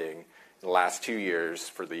capital funding in the last 2 years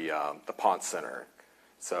for the Ponce Center.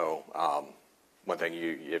 So one thing,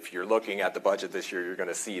 if you're looking at the budget this year, you're going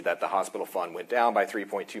to see that the hospital fund went down by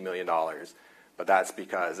 $3.2 million. But that's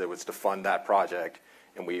because it was to fund that project,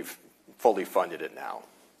 and we've fully funded it now.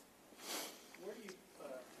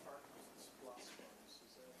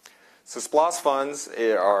 So SPLOST funds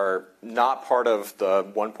are not part of the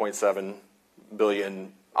 $1.7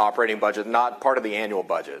 billion operating budget, not part of the annual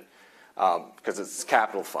budget, because it's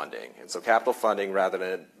capital funding. And so capital funding, rather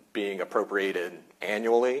than being appropriated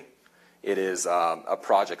annually, it is a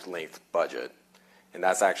project length budget. And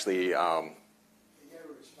that's actually, It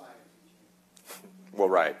never expired. well,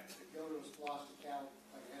 right. Go to a SPLOST account,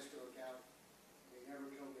 like an escrow account, they never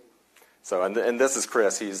come in. So, and this is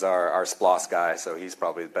Chris. He's our SPLOST guy, so he's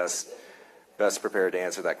probably the best prepared to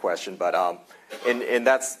answer that question. But and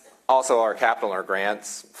that's also our capital and our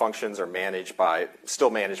grants functions are still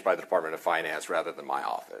managed by the Department of Finance rather than my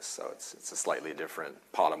office. So it's a slightly different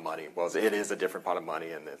pot of money. Well, it is a different pot of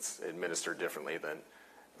money, and it's administered differently than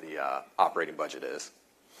the operating budget is.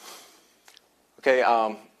 Okay,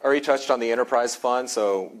 already touched on the enterprise fund.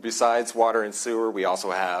 So besides water and sewer, we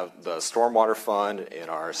also have the stormwater fund and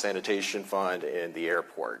our sanitation fund and the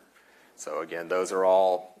airport. So again, those are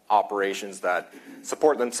all operations that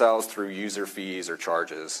support themselves through user fees or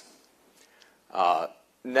charges.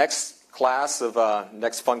 Next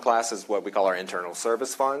fund class is what we call our internal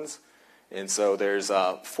service funds. And so there's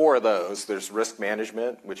 4 of those. There's risk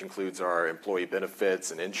management, which includes our employee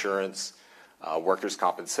benefits and insurance, workers'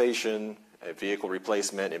 compensation, vehicle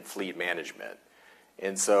replacement, and fleet management.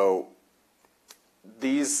 And so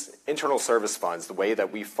these internal service funds, the way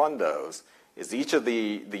that we fund those is each of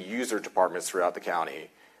the user departments throughout the county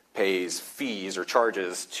pays fees or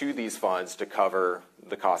charges to these funds to cover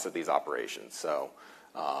the cost of these operations. So,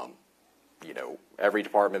 every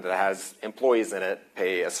department that has employees in it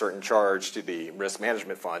pay a certain charge to the risk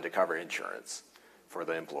management fund to cover insurance for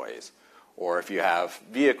the employees. Or if you have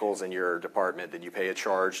vehicles in your department, then you pay a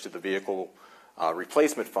charge to the vehicle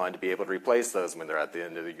replacement fund to be able to replace those when they're at the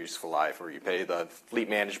end of their useful life. Or you pay the fleet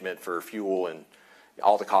management for fuel and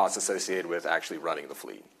all the costs associated with actually running the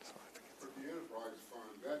fleet. But the enterprise fund,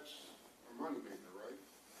 that's a moneymaker, right?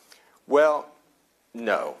 Well,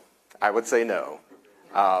 no. I would say no.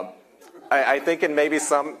 I think in maybe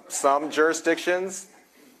some jurisdictions,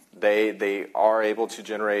 they are able to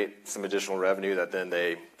generate some additional revenue that then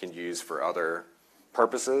they can use for other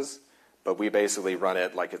purposes. But we basically run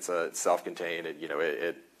it like it's a self-contained.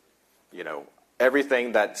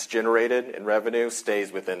 Everything that's generated in revenue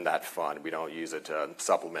stays within that fund. We don't use it to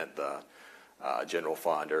supplement the general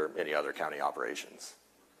fund or any other county operations.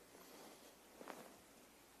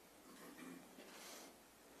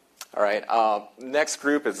 All right, next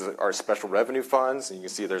group is our special revenue funds. And you can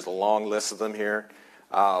see there's a long list of them here.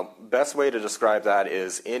 Best way to describe that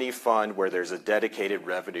is any fund where there's a dedicated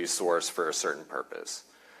revenue source for a certain purpose.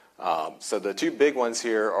 So the 2 big ones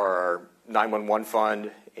here are our 911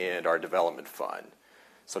 fund and our development fund.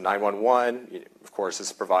 So 911, of course,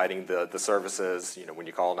 is providing the services. When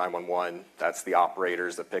you call 911, that's the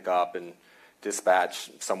operators that pick up and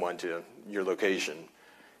dispatch someone to your location.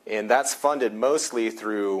 And that's funded mostly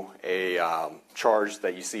through a charge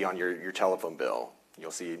that you see on your telephone bill. You'll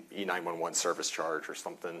see E911 service charge or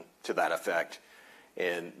something to that effect.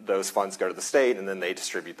 And those funds go to the state, and then they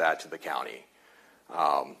distribute that to the county.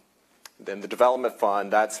 Then the development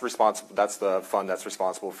fund, that's the fund that's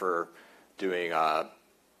responsible for doing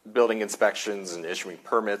building inspections and issuing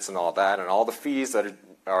permits and all that. And all the fees that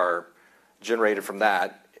are generated from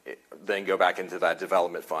that then go back into that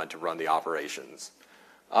development fund to run the operations.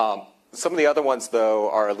 Some of the other ones, though,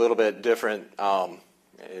 are a little bit different.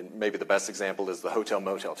 And maybe the best example is the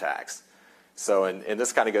hotel-motel tax. So, and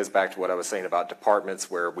this kind of goes back to what I was saying about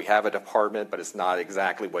departments, where we have a department, but it's not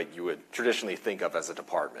exactly what you would traditionally think of as a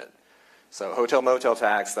department. So hotel-motel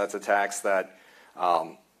tax, that's a tax that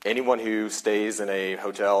anyone who stays in a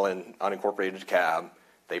hotel in unincorporated cab,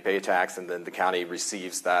 they pay a tax, and then the county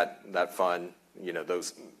receives that fund,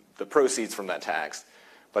 the proceeds from that tax.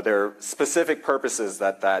 But there are specific purposes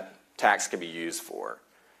that tax can be used for.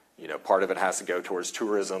 Part of it has to go towards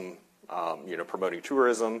tourism, promoting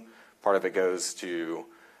tourism. Part of it goes to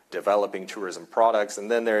developing tourism products. And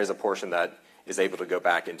then there is a portion that is able to go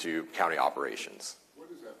back into county operations. What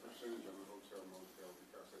is that percentage on the hotel motel?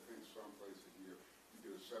 Because I think some places you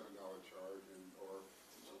do a $7 charge, or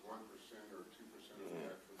is it 1% or 2% of the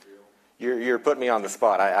actual bill? You're putting me on the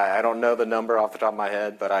spot. I don't know the number off the top of my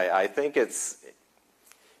head, but I think it's,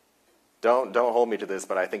 don't hold me to this,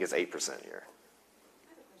 but I think it's 8% here.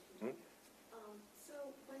 So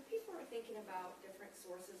when people are thinking about different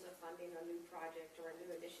sources of funding a new project or a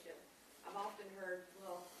new initiative, I've often heard,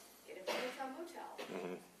 well, get it from hotel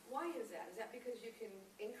motel. Why is that? Is that because you can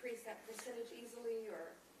increase that percentage easily,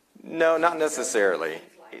 or? No, not necessarily.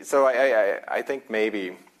 So I think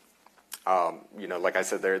maybe, like I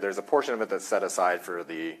said, there's a portion of it that's set aside for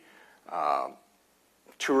the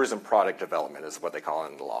tourism product development, is what they call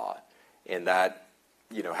it in the law. And that,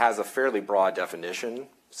 has a fairly broad definition.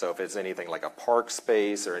 So if it's anything like a park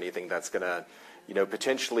space or anything that's going to,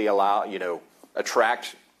 potentially allow,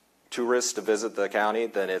 attract tourists to visit the county,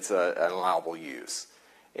 then it's an allowable use.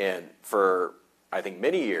 And for, I think,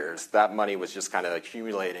 many years, that money was just kind of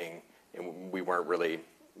accumulating, and we weren't really,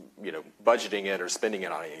 budgeting it or spending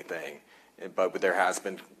it on anything. But there has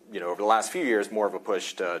been, over the last few years, more of a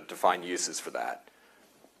push to find uses for that.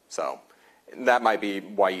 So that might be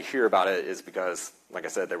why you hear about it, is because, like I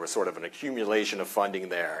said, there was sort of an accumulation of funding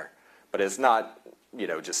there. But it's not,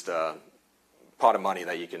 just a pot of money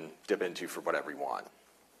that you can dip into for whatever you want.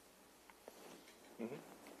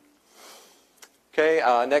 Okay,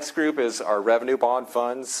 next group is our revenue bond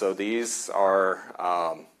funds. So these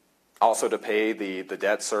are also to pay the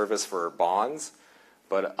debt service for bonds.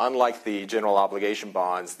 But unlike the general obligation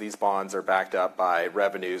bonds, these bonds are backed up by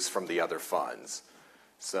revenues from the other funds.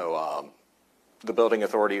 So the Building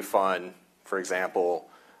Authority Fund, for example,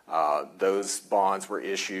 Those bonds were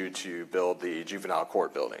issued to build the juvenile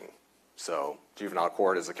court building. So juvenile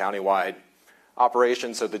court is a countywide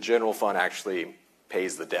operation, so the general fund actually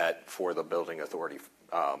pays the debt for the building authority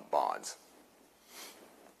bonds.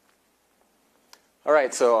 All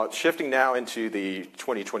right, so shifting now into the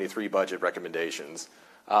 2023 budget recommendations.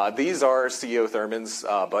 These are CEO Thurman's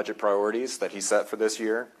budget priorities that he set for this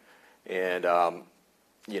year. And,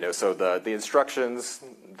 so the instructions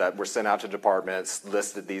that were sent out to departments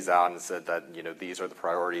listed these out and said that, these are the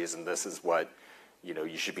priorities and this is what,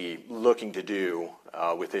 you should be looking to do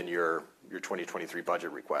within your 2023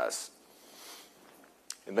 budget requests.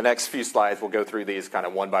 In the next few slides, we'll go through these kind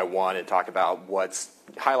of one by one and talk about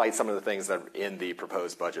highlight some of the things that are in the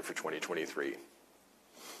proposed budget for 2023.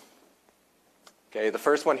 Okay, the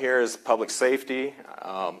first one here is public safety.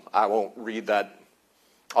 I won't read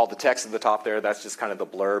all the text at the top there. That's just kind of the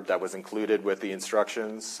blurb that was included with the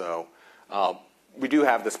instructions. So we do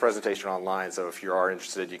have this presentation online, so if you are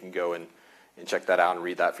interested, you can go and check that out and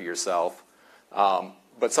read that for yourself.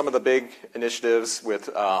 But some of the big initiatives with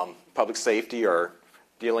public safety are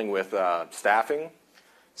dealing with staffing.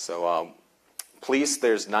 So police,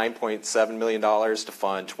 there's $9.7 million to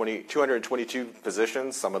fund 222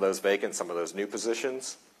 positions, some of those vacant, some of those new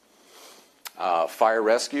positions. Fire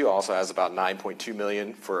rescue also has about $9.2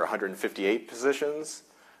 million for 158 positions.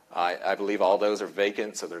 I believe all those are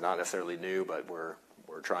vacant, so they're not necessarily new, but we're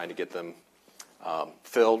trying to get them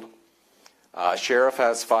filled. Sheriff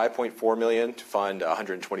has $5.4 million to fund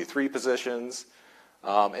 123 positions.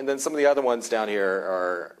 And then some of the other ones down here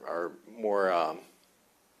are more,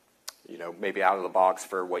 maybe out of the box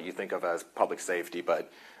for what you think of as public safety,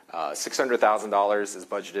 but $600,000 is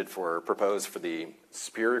budgeted proposed for the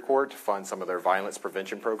Superior Court to fund some of their violence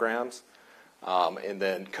prevention programs. And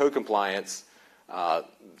then code compliance, they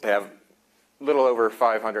have a little over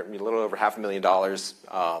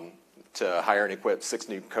 $500,000 to hire and equip 6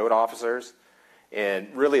 new code officers.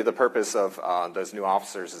 And really the purpose of those new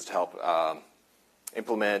officers is to help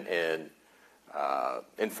implement and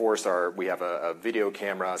enforce we have a video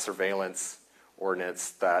camera surveillance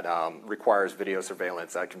ordinance that requires video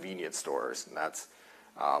surveillance at convenience stores. And that's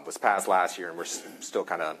was passed last year, and we're still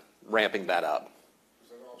kind of ramping that up. Does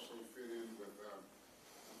that also fit in with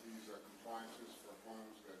these compliances for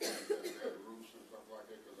homes that have roofs and stuff like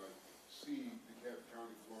that? Because I see DeKalb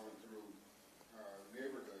County flowing through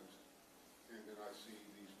neighborhoods, and then I see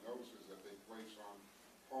these notices that they place on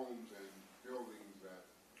homes and buildings that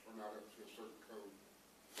are not up to a certain code.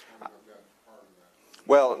 I don't know if that's part of that.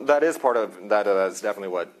 Well, that is part of that. That's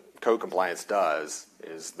definitely what code compliance does.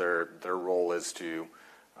 Is their role is to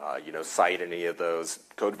cite any of those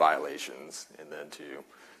code violations and then to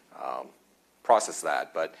process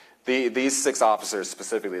that. But these 6 officers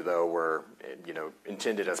specifically, though, were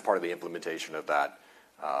intended as part of the implementation of that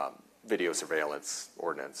video surveillance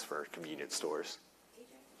ordinance for convenience stores.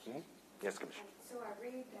 Mm-hmm. Yes, Commissioner. So I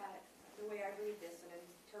read that, the way I read this and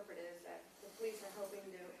interpret it is that the police are hoping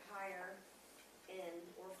to hire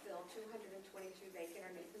or fill 222 vacant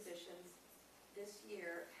or new positions this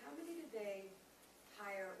year. How many did they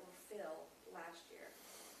hire or fill last year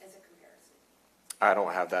as a comparison? I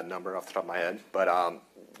don't have that number off the top of my head, but I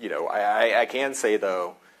can say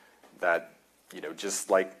though that just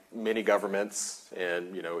like many governments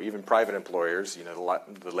and even private employers,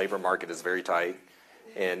 the labor market is very tight,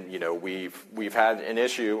 and we've had an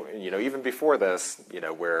issue, even before this,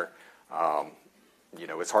 where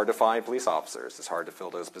it's hard to find police officers. It's hard to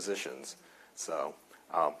fill those positions. So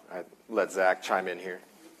I let Zach chime in here.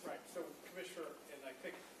 Right. So, Commissioner, and I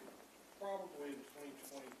think probably in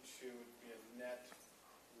 2022 would be a net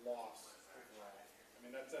loss overall. I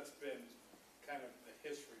mean, that's been kind of the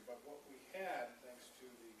history. But what we had, thanks to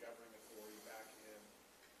the governing authority back in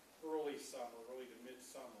early to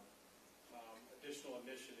mid-summer, additional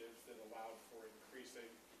initiatives that allowed for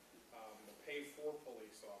increasing the pay for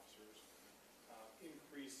police officers.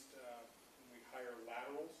 Increased when we hire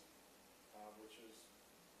laterals, which is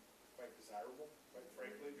quite desirable, quite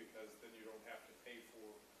frankly, because then you don't have to pay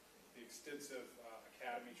for the extensive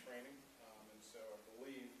academy training. And so I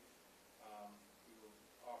believe we were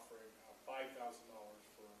offering $5,000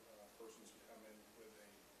 for persons who come in with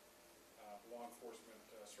a law enforcement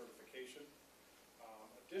certification.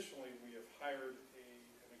 Additionally, we have hired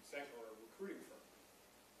an executive or a recruiting firm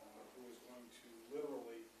who is going to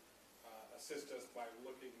literally assist us by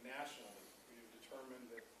looking nationally. We have determined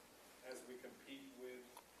that as we compete with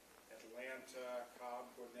Atlanta, Cobb,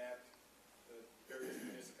 Gwinnett, the various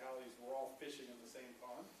municipalities, we're all fishing in the same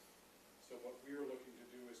pond. So what we are looking to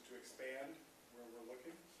do is to expand where we're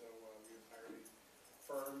looking. So we have hired a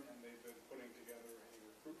firm, and they've been putting together a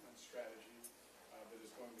recruitment strategy that is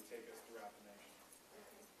going to take us throughout the nation.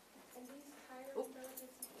 And these higher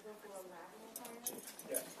benefits, will go lateral hires?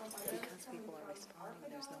 Yes. Because people are responding,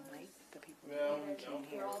 there's no mic, the people No,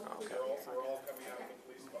 they're all coming out of the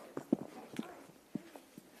police department.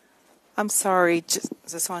 I'm sorry, is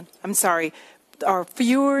this on? I'm sorry. Our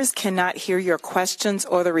viewers cannot hear your questions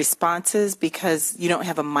or the responses because you don't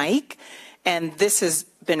have a mic. And this has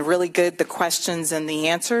been really good, the questions and the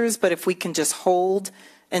answers, but if we can just hold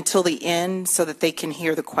until the end so that they can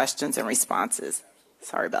hear the questions and responses.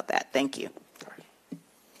 Sorry about that. Thank you.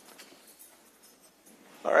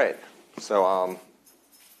 All right. So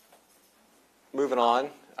moving on,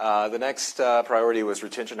 the next priority was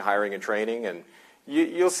retention, hiring, and training. And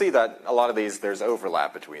you'll see that a lot of these, there's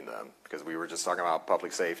overlap between them because we were just talking about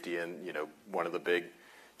public safety, and one of the big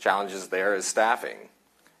challenges there is staffing.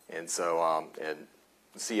 And so and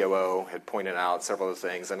the COO had pointed out several of the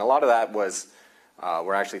things, and a lot of that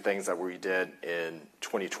were actually things that we did in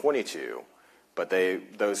 2022, but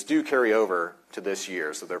those do carry over to this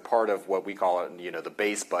year. So they're part of what we call it, the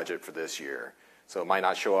base budget for this year. So it might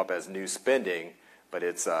not show up as new spending, but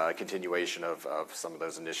it's a continuation of some of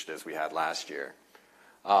those initiatives we had last year.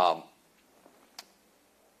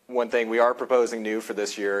 One thing we are proposing new for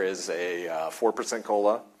this year is a 4%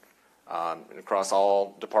 COLA. And across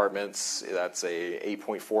all departments, that's a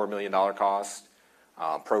 $8.4 million cost,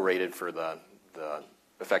 prorated for the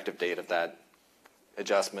effective date of that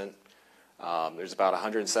adjustment. There's about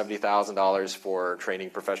 $170,000 for training,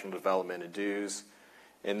 professional development, and dues.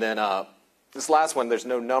 And then this last one, there's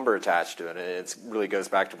no number attached to it. And it really goes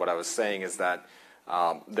back to what I was saying, is that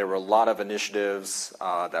there were a lot of initiatives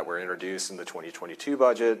that were introduced in the 2022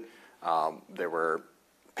 budget. There were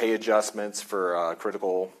pay adjustments for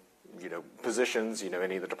critical positions,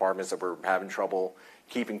 any of the departments that were having trouble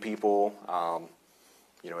keeping people,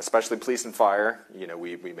 especially police and fire.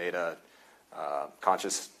 We made a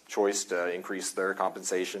conscious choice to increase their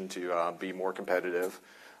compensation to be more competitive.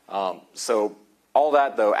 So all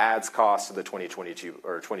that, though, adds cost to the 2022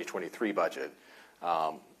 or 2023 budget,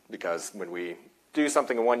 because when we do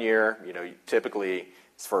something in 1 year, typically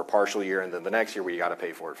it's for a partial year, and then the next year we got to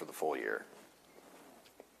pay for it for the full year.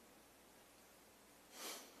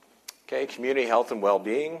 Okay, community health and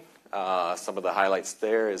well-being. Some of the highlights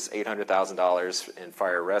there is $800,000 in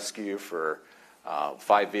fire rescue for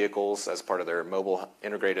 5 vehicles as part of their mobile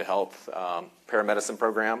integrated health paramedicine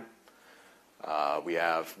program. We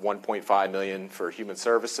have $1.5 million for human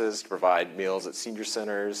services to provide meals at senior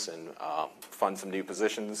centers and fund some new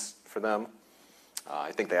positions for them.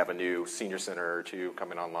 I think they have a new senior center or two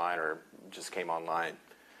coming online, or just came online.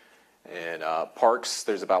 And parks,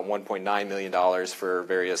 there's about $1.9 million for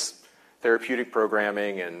various therapeutic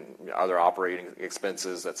programming and other operating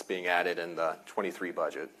expenses that's being added in the 23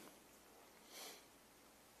 budget.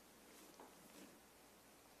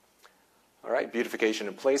 All right, beautification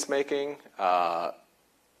and placemaking.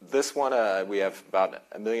 This one, we have about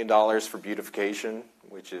 $1 million for beautification,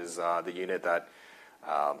 which is the unit that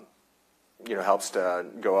helps to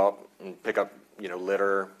go up and pick up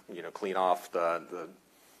litter, clean off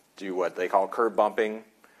do what they call curb bumping.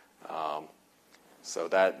 So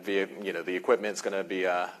that the equipment's going to be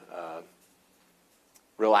a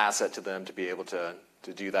real asset to them to be able to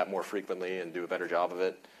do that more frequently and do a better job of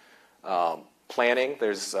it. Planning,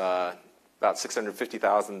 there's about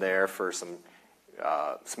 $650,000 there for some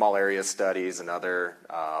small area studies and other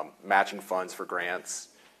matching funds for grants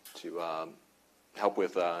to help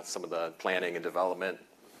with some of the planning and development.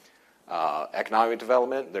 Economic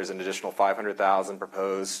development, there's an additional $500,000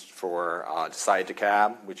 proposed for Decide to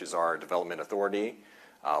Cab, which is our development authority.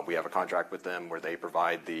 We have a contract with them where they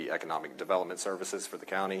provide the economic development services for the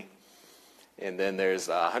county. And then there's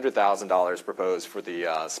 $100,000 proposed for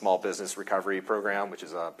the Small Business Recovery Program, which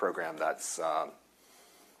is a program that's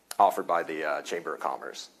offered by the Chamber of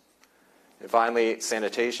Commerce. And finally,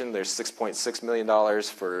 sanitation, there's $6.6 million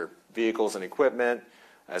for vehicles and equipment,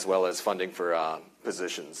 as well as funding for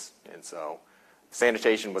positions. And so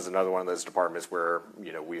sanitation was another one of those departments where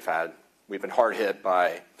we've been hard hit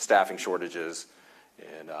by staffing shortages,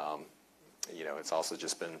 and it's also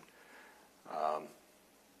just been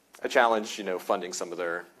a challenge, funding some of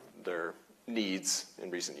their needs in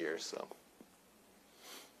recent years. So,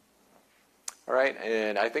 all right,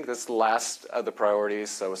 and I think that's the last of the priorities.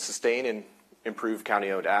 So sustain and improve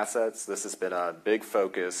county-owned assets. This has been a big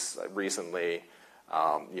focus recently.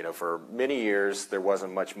 For many years, there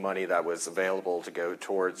wasn't much money that was available to go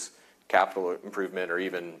towards capital improvement or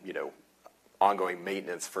even, ongoing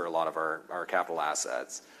maintenance for a lot of our capital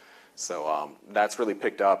assets. So that's really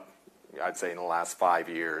picked up, I'd say, in the last 5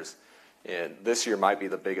 years. And this year might be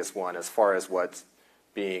the biggest one as far as what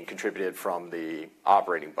being contributed from the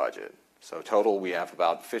operating budget. So total, we have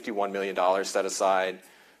about $51 million set aside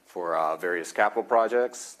for various capital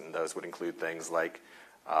projects, and those would include things like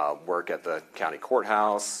work at the county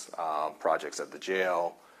courthouse, projects at the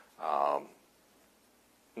jail,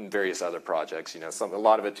 and various other projects. You know, a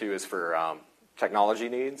lot of it too is for technology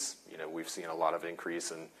needs. You know, we've seen a lot of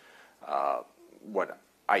increase in what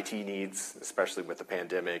IT needs, especially with the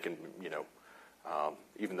pandemic, and you know,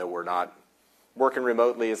 even though we're not working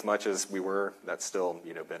remotely as much as we were, that's still,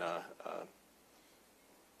 you know, been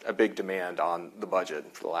a big demand on the budget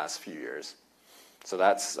for the last few years. So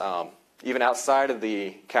that's even outside of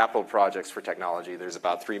the capital projects for technology, there's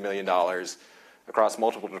about $3 million across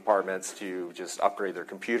multiple departments to just upgrade their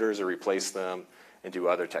computers or replace them and do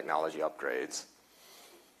other technology upgrades.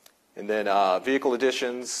 And then vehicle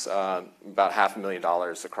additions, about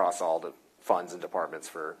 $500,000 across all the funds and departments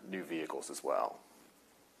for new vehicles as well.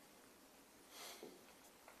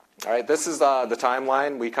 All right, this is the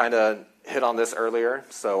timeline. We kind of hit on this earlier.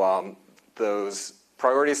 So those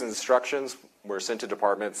priorities and instructions were sent to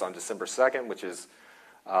departments on December 2nd, which is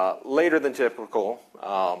later than typical.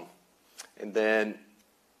 And then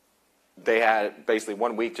they had basically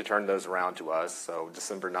 1 week to turn those around to us. So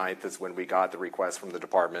December 9th is when we got the request from the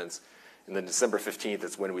departments. And then December 15th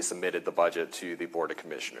is when we submitted the budget to the Board of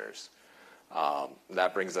Commissioners.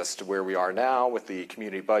 That brings us to where we are now with the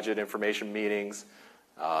community budget information meetings.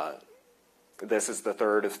 This is the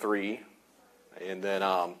third of 3. And then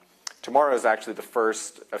tomorrow is actually the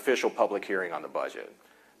first official public hearing on the budget.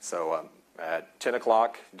 So at 10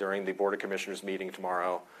 o'clock during the Board of Commissioners meeting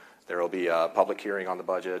tomorrow, there will be a public hearing on the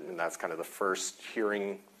budget, and that's kind of the first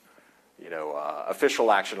hearing, you know,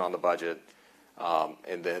 official action on the budget.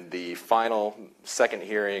 And then the final second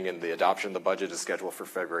hearing and the adoption of the budget is scheduled for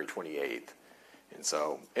February 28th. And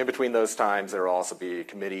so in between those times, there will also be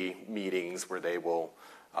committee meetings where they will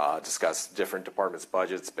discuss different departments'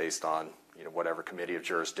 budgets based on, you know, whatever committee of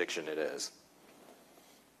jurisdiction it is.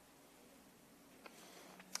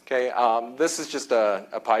 Okay, this is just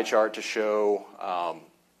a pie chart to show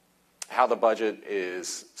how the budget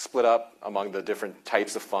is split up among the different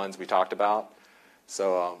types of funds we talked about.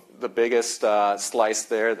 So the biggest slice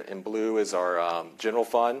there in blue is our general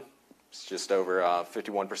fund. It's just over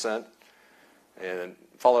 51%. And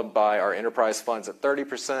followed by our enterprise funds at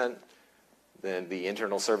 30%. Then the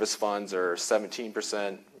internal service funds are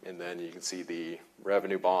 17%. And then you can see the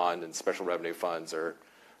revenue bond and special revenue funds are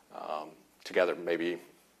together maybe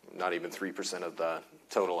not even 3% of the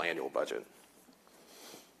total annual budget.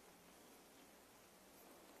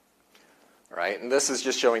 All right, and this is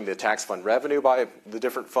just showing the tax fund revenue by the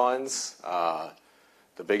different funds.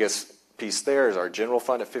 The biggest piece there is our general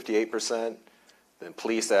fund at 58%, then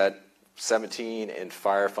police at 17%, and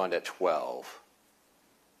fire fund at 12%.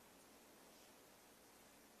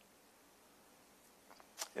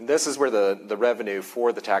 And this is where the revenue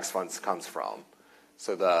for the tax funds comes from.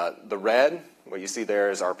 So the red, what you see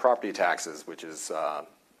there is our property taxes, which is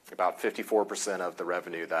about 54% of the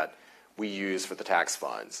revenue that we use for the tax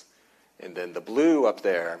funds. And then the blue up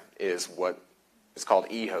there is what is called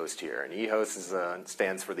eHost here. And eHost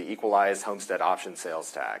stands for the Equalized Homestead Option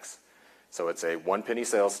Sales Tax. So it's a 1 penny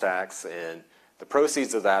sales tax, and the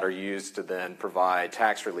proceeds of that are used to then provide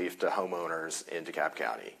tax relief to homeowners in DeKalb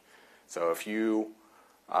County. So if you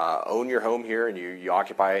own your home here and you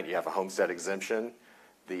occupy it, you have a homestead exemption,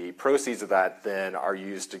 the proceeds of that then are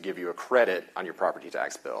used to give you a credit on your property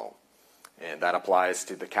tax bill. And that applies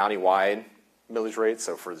to the county-wide millage rates,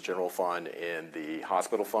 so for the general fund and the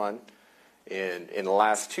hospital fund. In the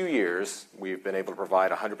last 2 years, we've been able to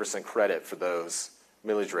provide 100% credit for those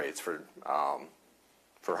millage rates for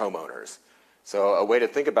homeowners. So a way to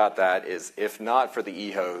think about that is, if not for the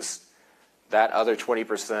eHost, that other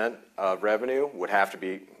 20% of revenue would have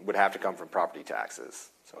to come from property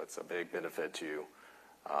taxes. So it's a big benefit to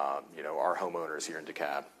you know, our homeowners here in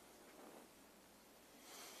DeKalb.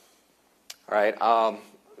 All right.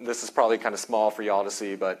 This is probably kind of small for y'all to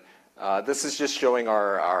see, but this is just showing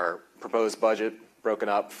our proposed budget broken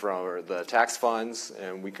up from the tax funds,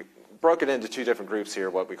 and we broke it into 2 different groups here,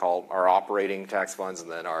 what we call our operating tax funds,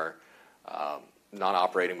 and then our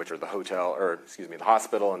non-operating, which are the the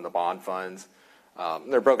hospital and the bond funds.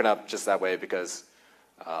 They're broken up just that way because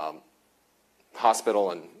hospital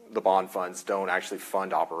and the bond funds don't actually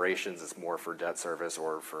fund operations. It's more for debt service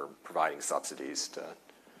or for providing subsidies to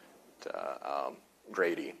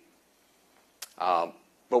Grady. But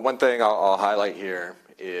one thing I'll highlight here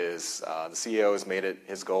is the CEO has made it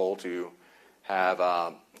his goal to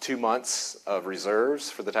have 2 months of reserves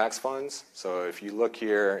for the tax funds. So if you look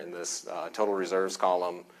here in this total reserves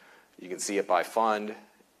column, you can see it by fund,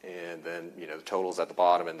 and then, the totals at the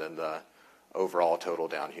bottom, and then the overall total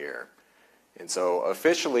down here. And so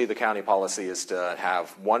officially, the county policy is to have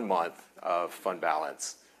 1 month of fund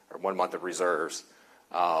balance, or 1 month of reserves.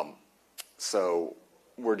 So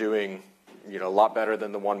we're doing, a lot better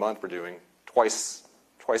than the 1 month. We're doing twice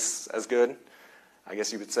as good, I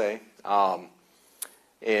guess you would say.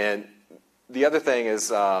 And the other thing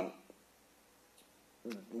is,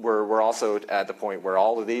 we're also at the point where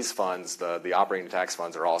all of these funds, the operating tax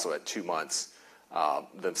funds, are also at 2 months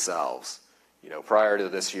themselves. Prior to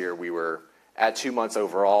this year, we were at 2 months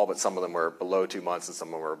overall, but some of them were below 2 months and some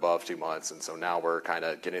of them were above 2 months. And so now we're kind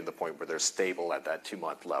of getting to the point where they're stable at that 2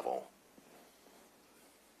 month level.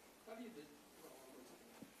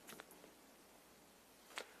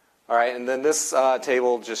 All right, and then this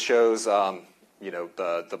table just shows,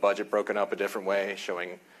 the budget broken up a different way,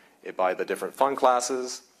 showing it by the different fund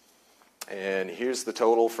classes. And here's the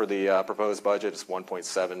total for the proposed budget. It's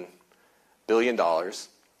 $1.7 billion.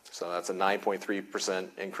 So that's a 9.3%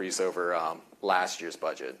 increase over last year's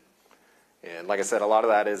budget. And like I said, a lot of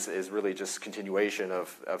that is really just continuation of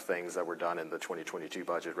things that were done in the 2022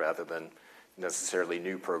 budget rather than necessarily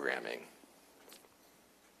new programming.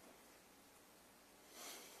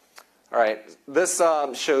 All right, this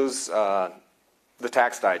shows the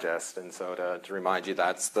tax digest. And so to remind you,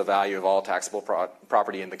 that's the value of all taxable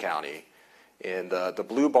property in the county. And the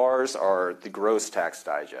blue bars are the gross tax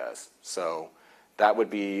digest. So that would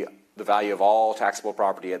be the value of all taxable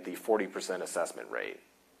property at the 40% assessment rate.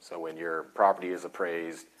 So when your property is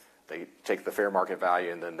appraised, they take the fair market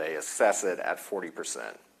value and then they assess it at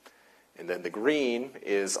 40%. And then the green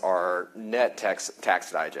is our net tax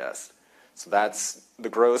digest. So that's the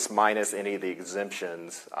gross minus any of the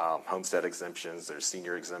exemptions, homestead exemptions, there's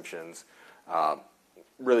senior exemptions.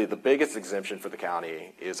 Really the biggest exemption for the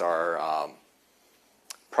county is our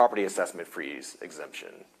property assessment freeze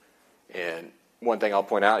exemption. And one thing I'll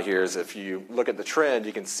point out here is if you look at the trend,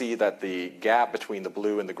 you can see that the gap between the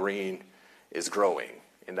blue and the green is growing.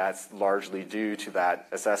 And that's largely due to that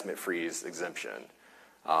assessment freeze exemption.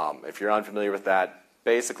 If you're unfamiliar with that,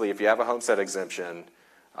 basically if you have a homestead exemption,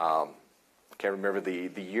 can't remember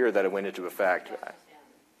the year that it went into effect.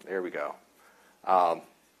 There we go.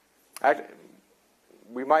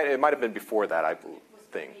 It might have been before that, I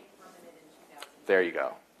think. There you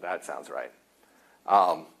go. That sounds right.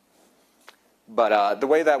 But the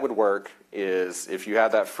way that would work is if you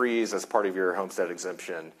have that freeze as part of your homestead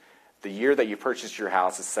exemption, the year that you purchased your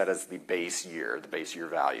house is set as the base year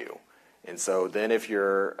value. And so then if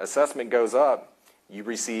your assessment goes up, you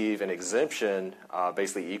receive an exemption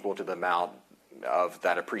basically equal to the amount of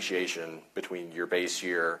that appreciation between your base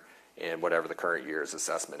year and whatever the current year's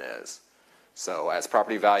assessment is. So as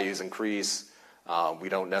property values increase, we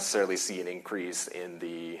don't necessarily see an increase in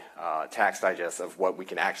the tax digest of what we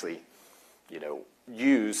can actually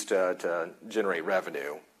use to generate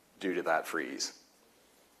revenue due to that freeze.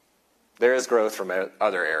 There is growth from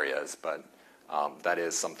other areas, but that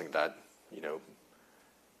is something that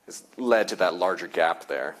has led to that larger gap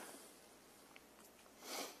there.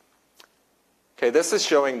 Okay, this is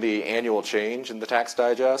showing the annual change in the tax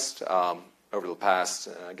digest over the past,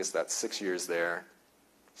 I guess that's 6 years there,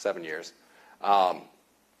 7 years. And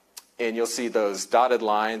you'll see those dotted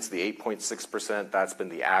lines, the 8.6%, that's been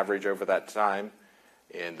the average over that time.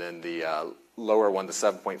 And then the lower one, the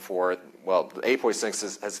 7.4, well, the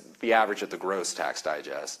 8.6 is the average of the gross tax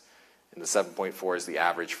digest. And the 7.4 is the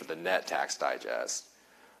average for the net tax digest.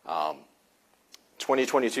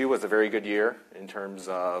 2022 was a very good year in terms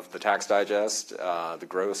of the tax digest. The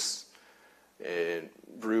gross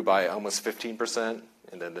grew by almost 15%,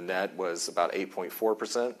 and then the net was about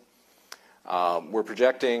 8.4%.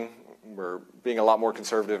 We're being a lot more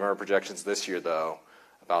conservative in our projections this year, though.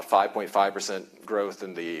 About 5.5% growth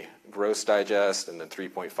in the gross digest, and then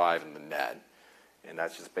 3.5% in the net. And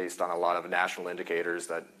that's just based on a lot of national indicators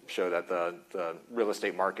that show that the real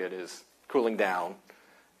estate market is cooling down.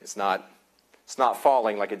 It's not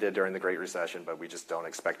falling like it did during the Great Recession, but we just don't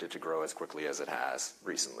expect it to grow as quickly as it has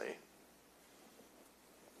recently.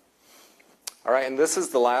 All right, and this is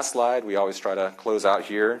the last slide. We always try to close out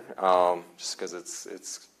here, just because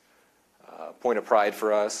it's a point of pride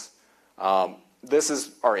for us. This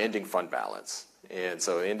is our ending fund balance. And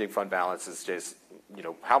so ending fund balance is just,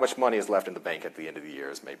 how much money is left in the bank at the end of the year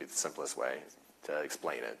is maybe the simplest way to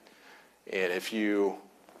explain it. And if you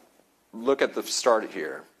look at the start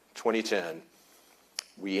here, 2010,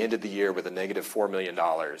 we ended the year with a negative $4 million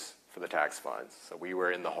for the tax funds. So we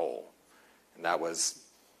were in the hole. And that was,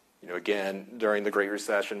 again, during the Great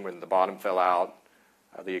Recession when the bottom fell out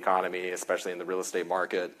of the economy, especially in the real estate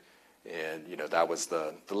market. And, that was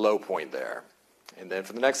the low point there. And then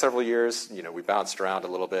for the next several years, we bounced around a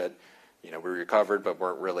little bit. We recovered, but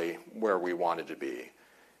weren't really where we wanted to be.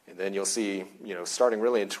 And then you'll see, starting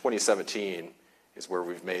really in 2017 is where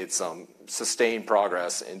we've made some sustained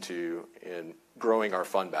progress in growing our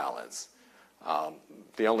fund balance.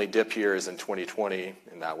 The only dip here is in 2020,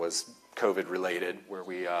 and that was COVID related, where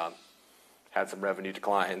we had some revenue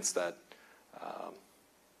declines that,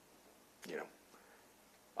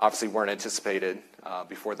 obviously weren't anticipated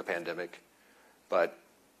before the pandemic. But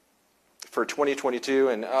for 2022,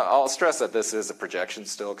 and I'll stress that this is a projection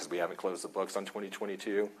still because we haven't closed the books on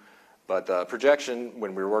 2022, but the projection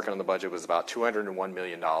when we were working on the budget was about $201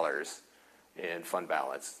 million in fund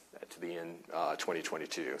balance to be in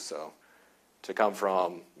 2022. So to come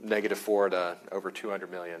from -4 to over 200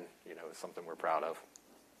 million, is something we're proud of.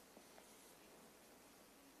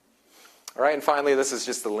 All right, and finally, this is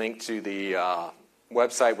just a link to the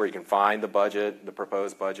website where you can find the budget, the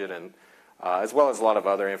proposed budget, and as well as a lot of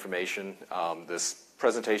other information. This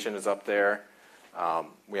presentation is up there.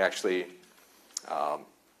 We actually, I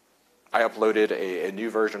uploaded a new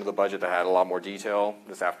version of the budget that had a lot more detail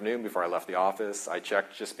this afternoon before I left the office. I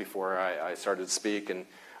checked just before I started to speak, and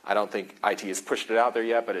I don't think IT has pushed it out there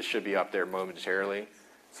yet, but it should be up there momentarily.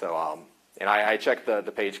 So, and I checked the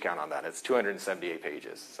page count on that. It's 278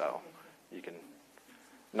 pages, so you can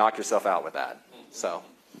knock yourself out with that. So,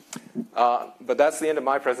 but that's the end of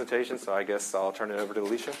my presentation, so I guess I'll turn it over to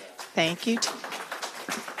Alicia. Thank you.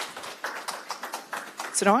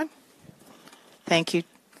 Is it on? Thank you.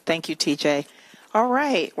 Thank you, TJ. All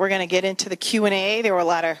right, we're going to get into the Q&A. There were a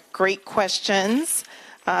lot of great questions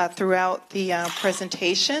throughout the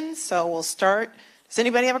presentation, so we'll start. Does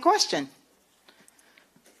anybody have a question?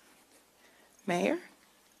 Mayor,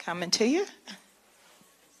 coming to you.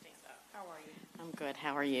 How are you? I'm good.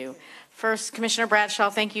 How are you? First, Commissioner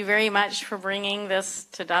Bradshaw, thank you very much for bringing this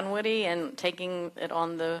to Dunwoody and taking it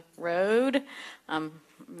on the road.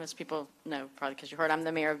 Most people know, probably because you heard, I'm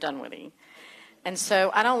the mayor of Dunwoody. And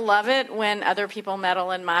so I don't love it when other people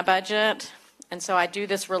meddle in my budget, and so I do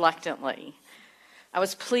this reluctantly. I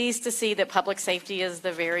was pleased to see that public safety is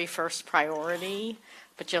the very first priority,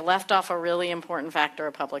 but you left off a really important factor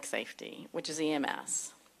of public safety, which is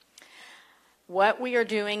EMS. What we are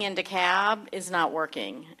doing in DeKalb is not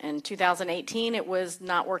working. In 2018, it was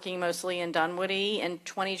not working mostly in Dunwoody. In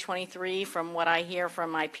 2023, from what I hear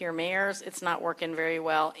from my peer mayors, it's not working very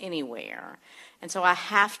well anywhere. And so I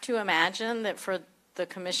have to imagine that for the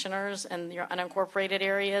commissioners and your unincorporated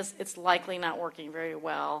areas, it's likely not working very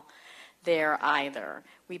well there either.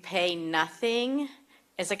 We pay nothing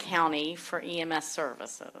as a county for EMS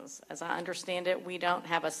services. As I understand it, we don't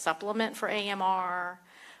have a supplement for AMR.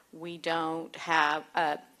 We don't have,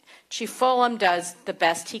 Chief Fulham does the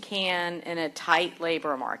best he can in a tight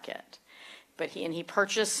labor market. But he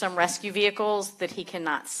purchased some rescue vehicles that he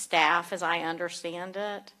cannot staff, as I understand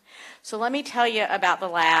it. So let me tell you about the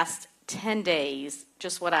last 10 days,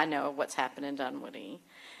 just what I know of what's happened in Dunwoody.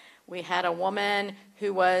 We had a woman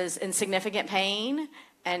who was in significant pain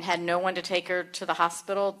and had no one to take her to the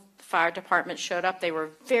hospital. The fire department showed up. They were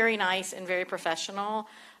very nice and very professional.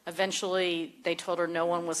 Eventually, they told her no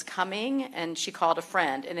one was coming, and she called a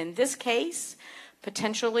friend. And in this case,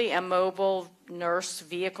 potentially a mobile nurse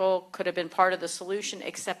vehicle could have been part of the solution,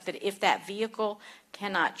 except that if that vehicle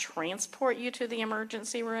cannot transport you to the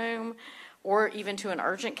emergency room or even to an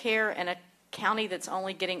urgent care in a county that's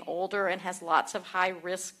only getting older and has lots of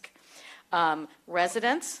high-risk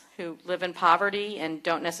residents who live in poverty and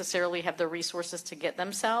don't necessarily have the resources to get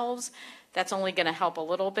themselves, that's only going to help a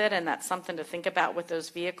little bit, and that's something to think about with those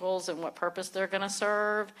vehicles and what purpose they're going to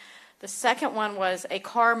serve. The second one was a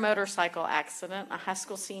car-motorcycle accident, a high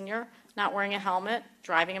school senior not wearing a helmet,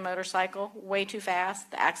 driving a motorcycle way too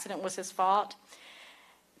fast. The accident was his fault.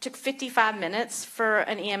 It took 55 minutes for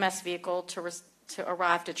an EMS vehicle to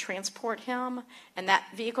arrive to transport him, and that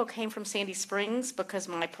vehicle came from Sandy Springs because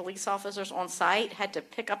my police officers on site had to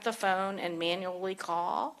pick up the phone and manually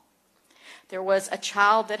call. There was a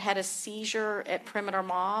child that had a seizure at Perimeter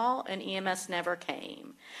Mall, and EMS never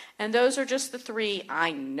came. And those are just the three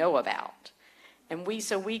I know about. And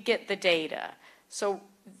so we get the data. So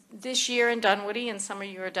this year in Dunwoody, and some of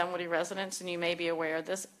you are Dunwoody residents, and you may be aware of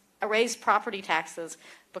this, I raised property taxes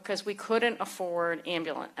because we couldn't afford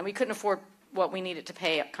ambulance, and we couldn't afford what we needed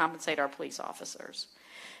to compensate our police officers.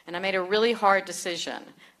 And I made a really hard decision.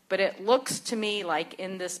 But it looks to me like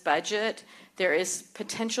in this budget, there is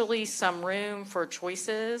potentially some room for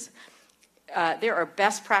choices. There are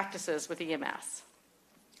best practices with EMS.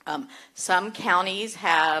 Some counties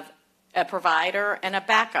have a provider and a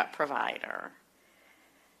backup provider.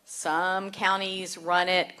 Some counties run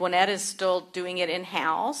it. Gwinnett is still doing it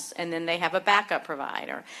in-house, and then they have a backup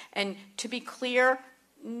provider. And to be clear,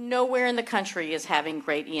 nowhere in the country is having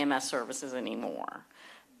great EMS services anymore.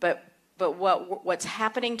 But what's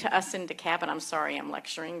happening to us in DeKalb, and I'm sorry I'm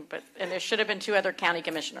lecturing, and there should have been 2 other county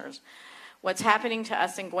commissioners. What's happening to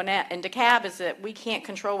us in Gwinnett and DeKalb is that we can't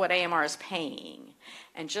control what AMR is paying.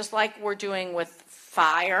 And just like we're doing with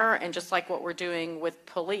fire and just like what we're doing with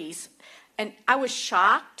police, and I was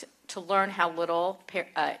shocked to learn how little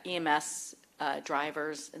EMS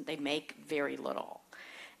drivers, they make very little.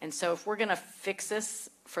 And so if we're going to fix this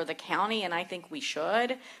for the county, and I think we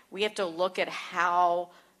should, we have to look at how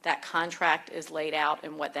that contract is laid out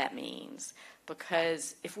and what that means.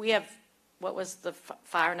 Because if we have, what was the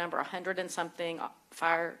fire number, 100 and something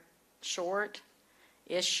fire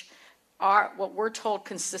short-ish, what we're told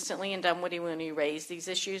consistently in Dunwoody when we raise these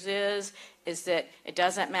issues is that it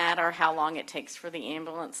doesn't matter how long it takes for the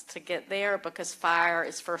ambulance to get there because fire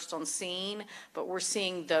is first on scene, but we're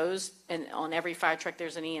seeing those, and on every fire truck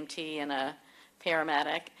there's an EMT and a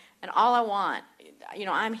paramedic. And all I want,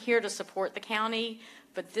 I'm here to support the county,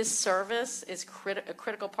 but this service is a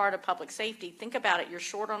critical part of public safety. Think about it. You're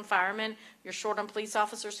short on firemen. You're short on police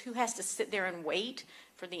officers. Who has to sit there and wait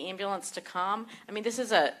for the ambulance to come? I mean, this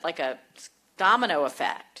is like a domino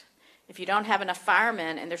effect. If you don't have enough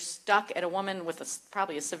firemen and they're stuck at a woman with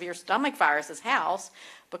probably a severe stomach virus's house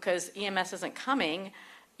because EMS isn't coming,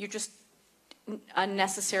 you just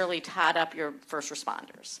unnecessarily tied up your first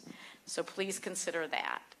responders. So please consider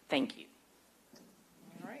that. Thank you.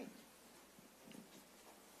 All right.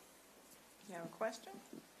 You have a question?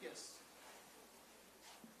 Yes.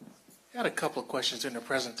 I had a couple of questions in the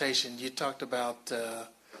presentation. You talked about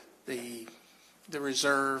the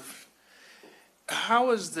reserve.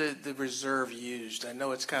 How is the reserve used? I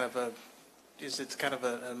know it's kind of an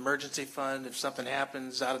emergency fund? If something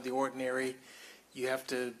happens out of the ordinary, you have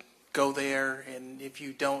to go there, and if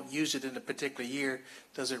you don't use it in a particular year,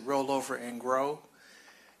 does it roll over and grow?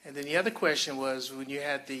 And then the other question was when you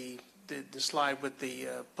had the slide with the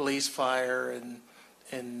police, fire,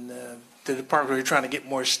 and the department where you're trying to get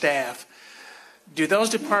more staff. Do those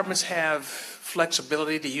departments have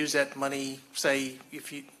flexibility to use that money? Say,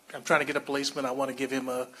 I'm trying to get a policeman, I want to give him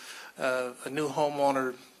a new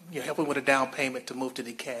homeowner, help him with a down payment to move to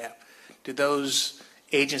DeKalb. Do those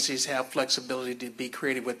agencies have flexibility to be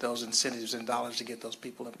creative with those incentives and dollars to get those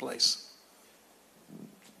people in place?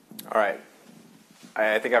 All right.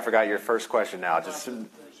 I think I forgot your first question now. Just the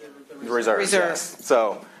reserves. Yes.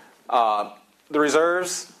 So the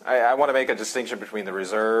reserves, I want to make a distinction between the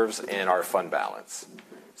reserves and our fund balance.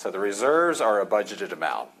 So the reserves are a budgeted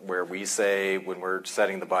amount where we say when we're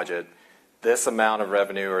setting the budget, this amount of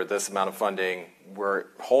revenue or this amount of funding we're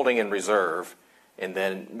holding in reserve, and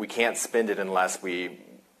then we can't spend it unless we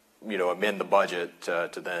amend the budget to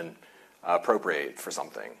then appropriate for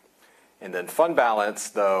something. And then fund balance,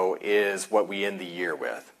 though, is what we end the year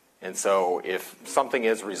with. And so if something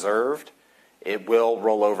is reserved, it will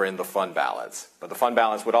roll over in the fund balance. But the fund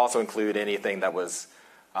balance would also include anything that was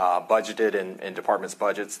budgeted in departments'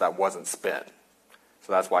 budgets that wasn't spent.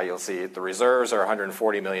 So that's why you'll see the reserves are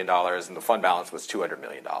 $140 million and the fund balance was $200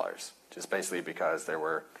 million, just basically because there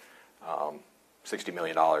were $60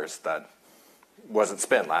 million that wasn't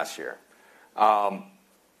spent last year.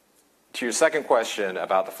 To your second question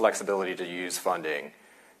about the flexibility to use funding,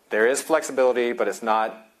 there is flexibility, but it's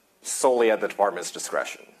not solely at the department's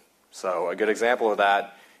discretion. So a good example of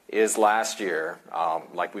that is last year,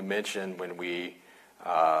 like we mentioned when we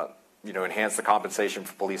enhanced the compensation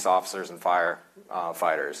for police officers and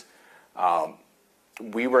firefighters.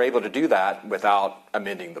 We were able to do that without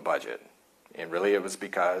amending the budget. And really it was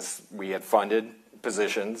because we had funded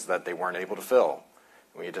positions that they weren't able to fill.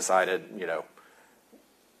 We decided,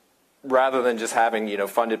 rather than just having,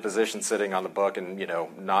 funded positions sitting on the book and,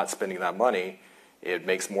 not spending that money, it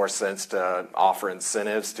makes more sense to offer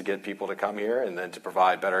incentives to get people to come here and then to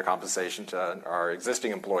provide better compensation to our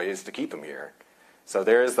existing employees to keep them here. So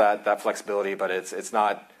there is that flexibility, but it's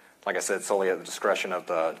not, like I said, solely at the discretion of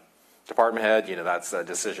the department head. That's a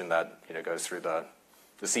decision that, goes through the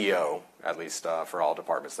CEO, at least for all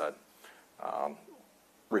departments that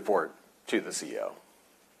report to the CEO.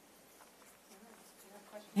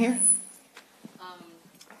 Here.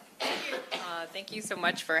 Thank you so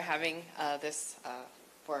much for having this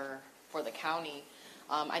for the county.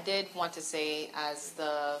 I did want to say, as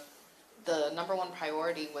the number one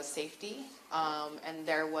priority was safety, and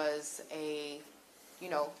there was a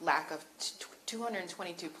lack of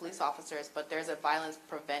 222 police officers, but there's a violence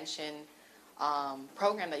prevention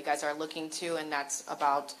program that you guys are looking to, and that's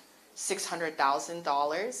about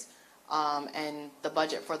 $600,000. and the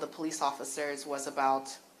budget for the police officers was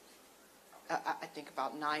about, I think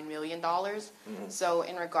about $9 million. So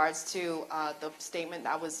in regards to the statement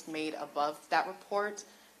that was made above that report,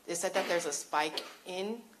 it said that there's a spike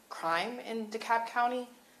in crime in DeKalb County.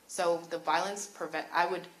 So the violence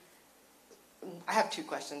I have two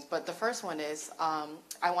questions, but the first one is,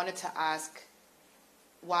 I wanted to ask,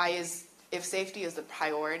 if safety is the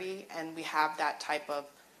priority and we have that type of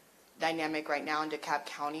dynamic right now in DeKalb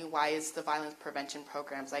County, why is the violence prevention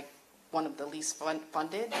programs like one of the least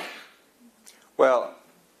funded? Well,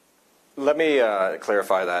 let me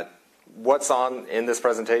clarify that. What's in this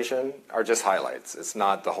presentation are just highlights. It's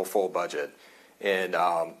not the whole full budget. And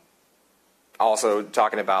also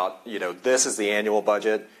talking about, this is the annual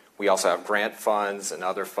budget. We also have grant funds and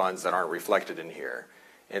other funds that aren't reflected in here.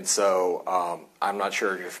 And so I'm not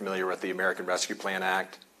sure if you're familiar with the American Rescue Plan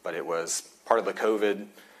Act, but it was part of the COVID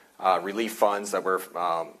relief funds that were,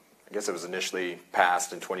 I guess it was initially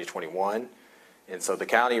passed in 2021. And so the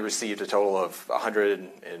county received a total of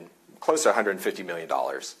close to $150 million.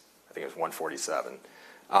 I think it was 147.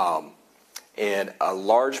 And a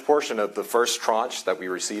large portion of the first tranche that we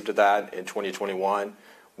received of that in 2021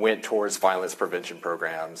 went towards violence prevention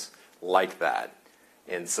programs like that.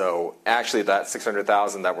 And so actually that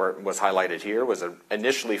 $600,000 that was highlighted here was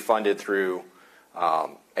initially funded through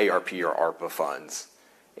ARP or ARPA funds.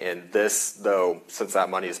 And this, though, since that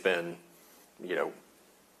money has been,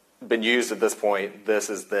 been used at this point, this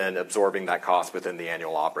is then absorbing that cost within the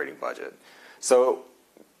annual operating budget. So,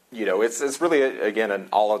 it's really, again, an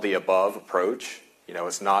all of the above approach.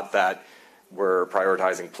 It's not that we're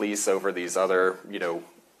prioritizing police over these other,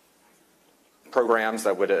 programs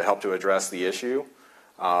that would help to address the issue.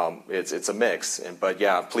 It's a mix. But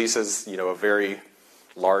yeah, police is, a very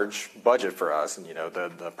large budget for us. And,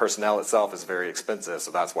 the personnel itself is very expensive.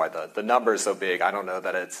 So that's why the number is so big. I don't know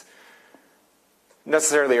that it's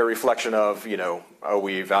necessarily a reflection of,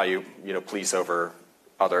 we value, police over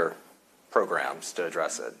other programs to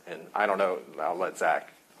address it. And I don't know. I'll let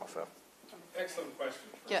Zach also. Excellent question.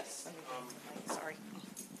 Yes. Sorry.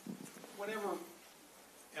 Whenever,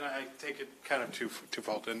 and I take it kind of to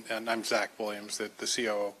fault, and I'm Zach Williams, the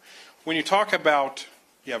COO. When you talk about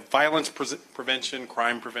violence prevention,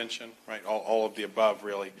 crime prevention, right, all of the above,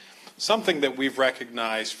 really, something that we've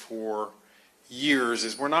recognized for years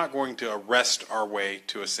is we're not going to arrest our way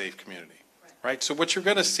to a safe community, right? So what you're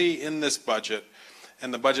going to see in this budget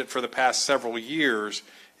and the budget for the past several years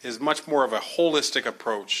is much more of a holistic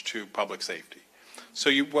approach to public safety. So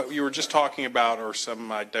what you were just talking about are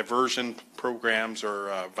some diversion programs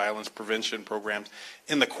or violence prevention programs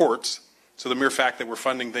in the courts. So the mere fact that we're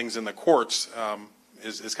funding things in the courts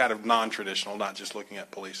is kind of non-traditional, not just looking at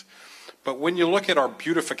police. But when you look at our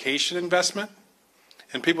beautification investment,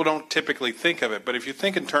 and people don't typically think of it, but if you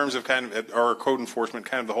think in terms of kind of our code enforcement,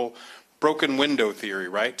 kind of the whole broken window theory,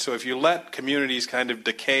 right? So if you let communities kind of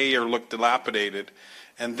decay or look dilapidated,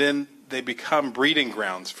 and then they become breeding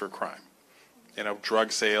grounds for crime,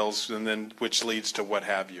 drug sales, and then which leads to what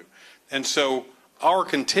have you. And so our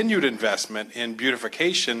continued investment in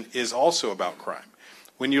beautification is also about crime.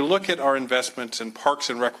 When you look at our investments in parks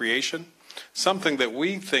and recreation, something that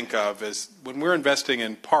we think of as when we're investing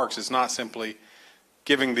in parks is not simply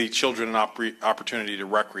giving the children an opportunity to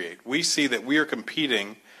recreate. We see that we are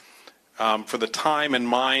competing for the time and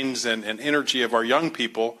minds and energy of our young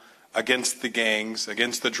people against the gangs,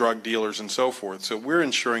 against the drug dealers, and so forth. So we're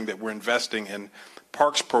ensuring that we're investing in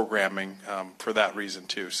parks programming for that reason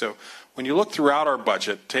too. So when you look throughout our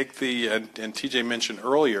budget, take and TJ mentioned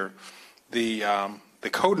earlier, the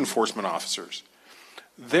code enforcement officers.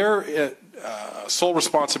 Their sole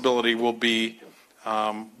responsibility will be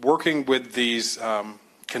working with these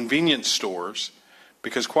convenience stores,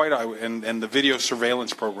 because and the video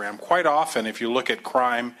surveillance program, quite often if you look at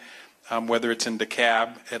crime, whether it's in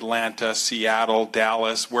DeKalb, Atlanta, Seattle,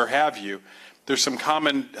 Dallas, where have you, there's some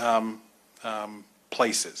common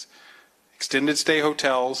places. Extended stay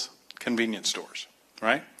hotels, convenience stores,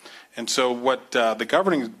 right? And so what the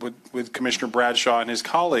governing, with Commissioner Bradshaw and his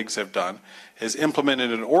colleagues have done is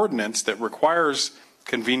implemented an ordinance that requires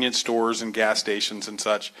convenience stores and gas stations and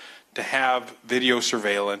such to have video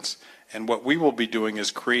surveillance. And what we will be doing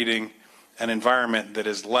is creating an environment that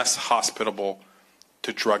is less hospitable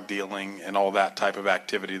to drug dealing and all that type of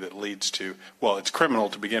activity that leads to, well, it's criminal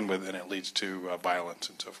to begin with, and it leads to violence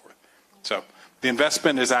and so forth. So the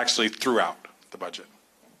investment is actually throughout the budget.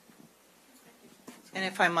 And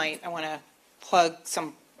if I might, I want to plug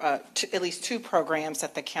some, at least two programs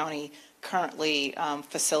that the county currently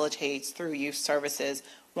facilitates through youth services.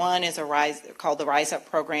 One is called the Rise Up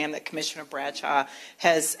program that Commissioner Bradshaw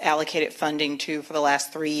has allocated funding to for the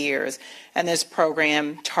last 3 years. And this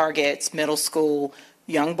program targets middle school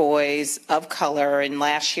young boys of color, and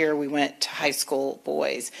last year we went to high school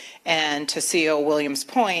boys. And to CEO Williams'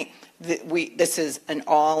 point, this is an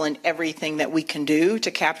all and everything that we can do to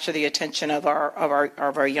capture the attention of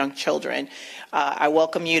our young children. I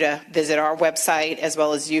welcome you to visit our website as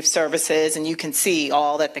well as Youth Services, and you can see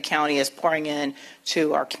all that the county is pouring in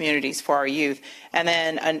to our communities for our youth. And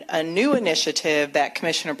then a new initiative that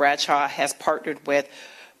Commissioner Bradshaw has partnered with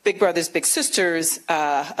Big Brothers Big Sisters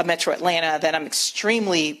of Metro Atlanta, that I'm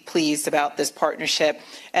extremely pleased about this partnership.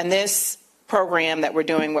 And this program that we're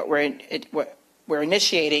doing, what we're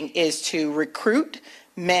initiating, is to recruit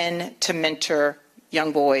men to mentor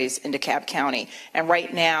young boys in DeKalb County. And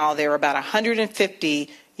right now there are about 150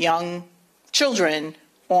 young children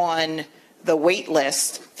on the wait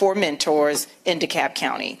list for mentors in DeKalb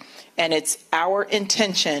County. And it's our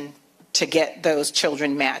intention to get those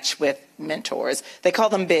children matched with mentors. They call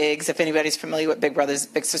them BIGs. If anybody's familiar with Big Brothers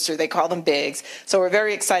Big Sisters, they call them BIGs. So we're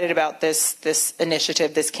very excited about this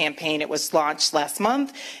initiative, this campaign. It was launched last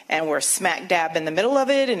month, and we're smack dab in the middle of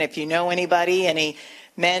it. And if you know anybody, any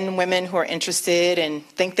men, women who are interested and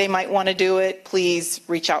think they might want to do it, please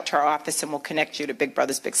reach out to our office and we'll connect you to Big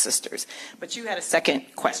Brothers Big Sisters. But you had a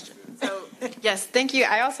second question. So, yes, thank you.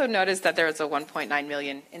 I also noticed that there was a 1.9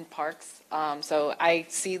 million in parks. So I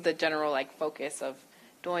see the general focus of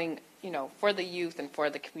doing, for the youth and for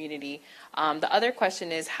the community. The other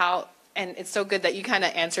question is how, and it's so good that you kind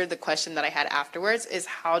of answered the question that I had afterwards, is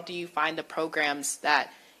how do you find the programs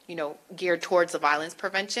that, geared towards the violence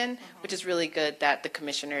prevention, which is really good that the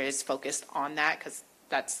commissioner is focused on that, because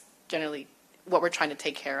that's generally what we're trying to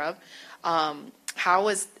take care of. How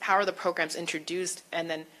are the programs introduced? And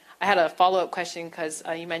then I had a follow-up question because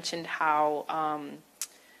you mentioned how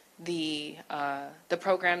the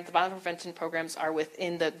program, the violence prevention programs, are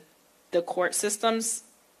within the court systems.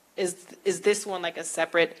 Is this one like a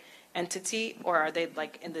separate entity, or are they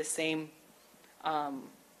in the same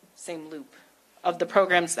loop of the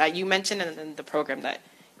programs that you mentioned and then the program that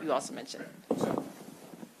you also mentioned?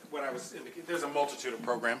 What I was indicating, there's a multitude of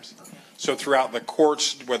programs. So throughout the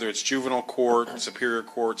courts, whether it's juvenile court, superior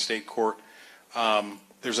court, state court,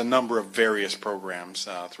 there's a number of various programs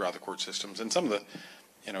throughout the court systems. And some of the,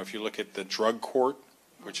 if you look at the drug court,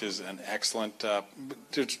 which is an excellent,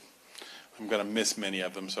 I'm going to miss many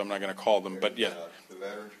of them, so I'm not going to call them, but yeah.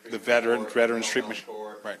 The Veterans Treatment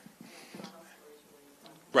Court. Right.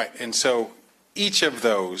 Right. And so each of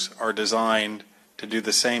those are designed to do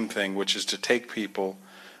the same thing, which is to take people,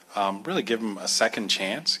 really give them a second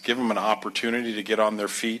chance, give them an opportunity to get on their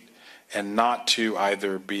feet and not to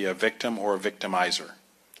either be a victim or a victimizer.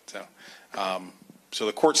 So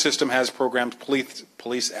the court system has programs,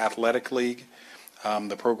 Police Athletic League,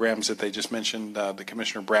 the programs that they just mentioned, the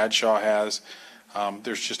Commissioner Bradshaw has.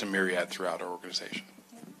 There's just a myriad throughout our organization.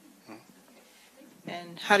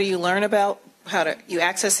 And how do you learn about you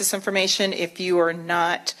access this information? If you are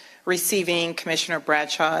not receiving Commissioner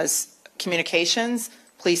Bradshaw's communications,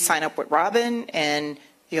 please sign up with Robin and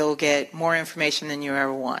you'll get more information than you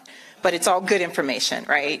ever want. But it's all good information,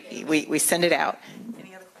 right? We send it out.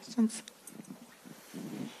 Any other questions?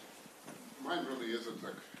 Mine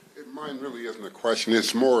really isn't a question.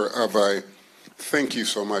 It's more of a thank you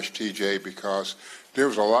so much, TJ, because there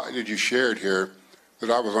was a lot that you shared here that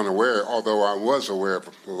I was unaware, although I was aware of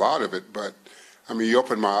a lot of it. But, you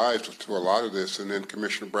opened my eyes to a lot of this. And then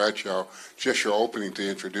Commissioner Bradshaw, just your opening to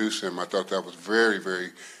introduce him, I thought that was very, very,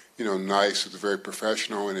 nice. It was very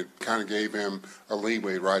professional, and it kind of gave him a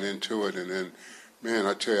leeway right into it. And then, man,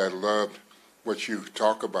 I tell you, I loved what you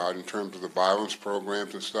talk about in terms of the violence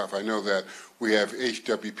programs and stuff. I know that we have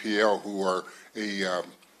HWPL, who are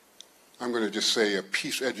I'm going to just say a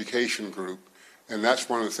peace education group, and that's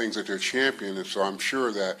one of the things that they're championing. And so I'm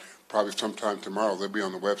sure that probably sometime tomorrow they'll be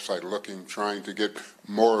on the website looking, trying to get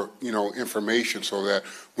more, information, so that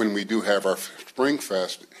when we do have our Spring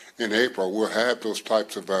Fest in April, we'll have those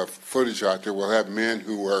types of footage out there. We'll have men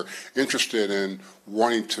who are interested in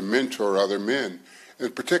wanting to mentor other men,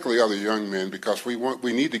 and particularly other young men, because we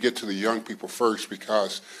need to get to the young people first,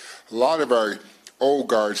 because a lot of our old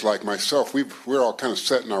guards like myself, we're all kind of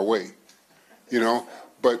set in our way,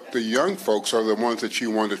 but the young folks are the ones that you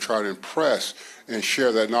want to try to impress and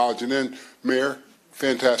share that knowledge. And then, Mayor,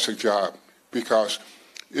 fantastic job, because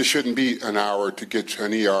it shouldn't be an hour to get to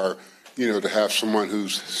an ER, to have someone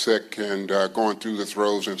who's sick and going through the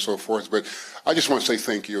throes and so forth. But I just want to say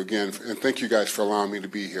thank you again, and thank you guys for allowing me to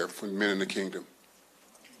be here for Men in the Kingdom.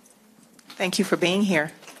 Thank you for being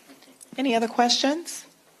here. Any other questions?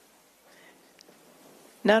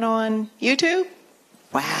 None on YouTube?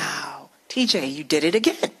 Wow. TJ, you did it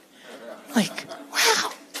again. Like,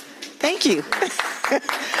 wow. Thank you.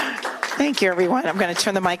 Thank you, everyone. I'm going to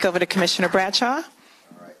turn the mic over to Commissioner Bradshaw.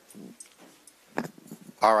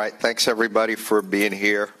 All right. Thanks, everybody, for being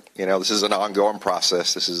here. You know, this is an ongoing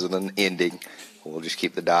process. This isn't an ending. We'll just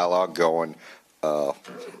keep the dialogue going.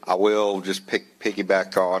 I will just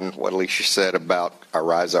piggyback on what Alicia said about our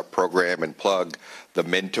Rise Up program and plug the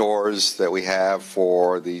mentors that we have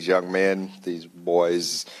for these young men, these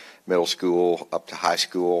boys, middle school up to high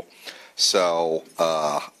school. So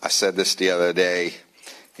I said this the other day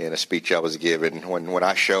in a speech I was giving. When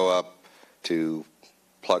I show up to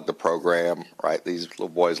plug the program, right, these little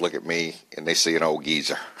boys look at me and they see an old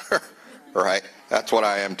geezer, right? That's what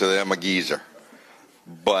I am to them, a geezer.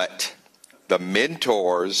 But the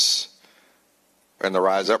mentors in the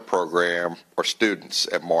Rise Up program are students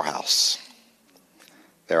at Morehouse.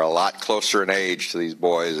 They're a lot closer in age to these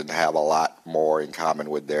boys and have a lot more in common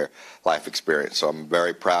with their life experience. So I'm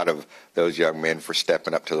very proud of those young men for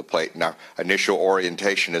stepping up to the plate. And our initial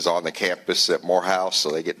orientation is on the campus at Morehouse,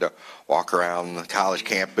 so they get to walk around the college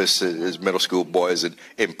campus as middle school boys and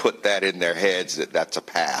put that in their heads that that's a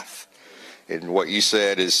path. And what you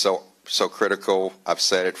said is so critical. I've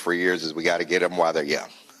said it for years, is we got to get them while they're young.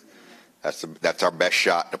 That's our best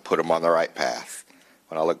shot to put them on the right path.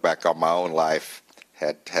 When I look back on my own life,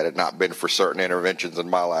 had it not been for certain interventions in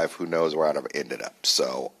my life, who knows where I'd have ended up.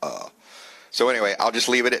 So anyway, I'll just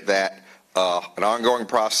leave it at that. An ongoing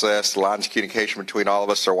process. The lines of communication between all of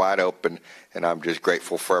us are wide open, and I'm just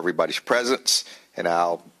grateful for everybody's presence. And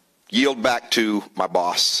I'll yield back to my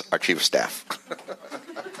boss, our Chief of Staff.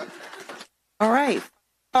 All right.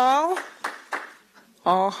 All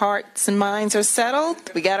hearts and minds are settled.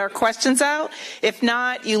 We got our questions out. If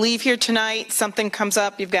not, you leave here tonight, something comes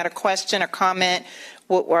up, you've got a question or comment,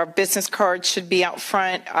 our business card should be out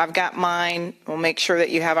front. I've got mine. We'll make sure that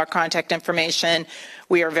you have our contact information.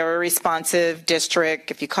 We are very responsive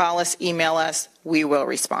district. If you call us, email us, we will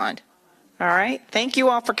respond. All right. Thank you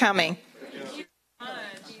all for coming. Thank you.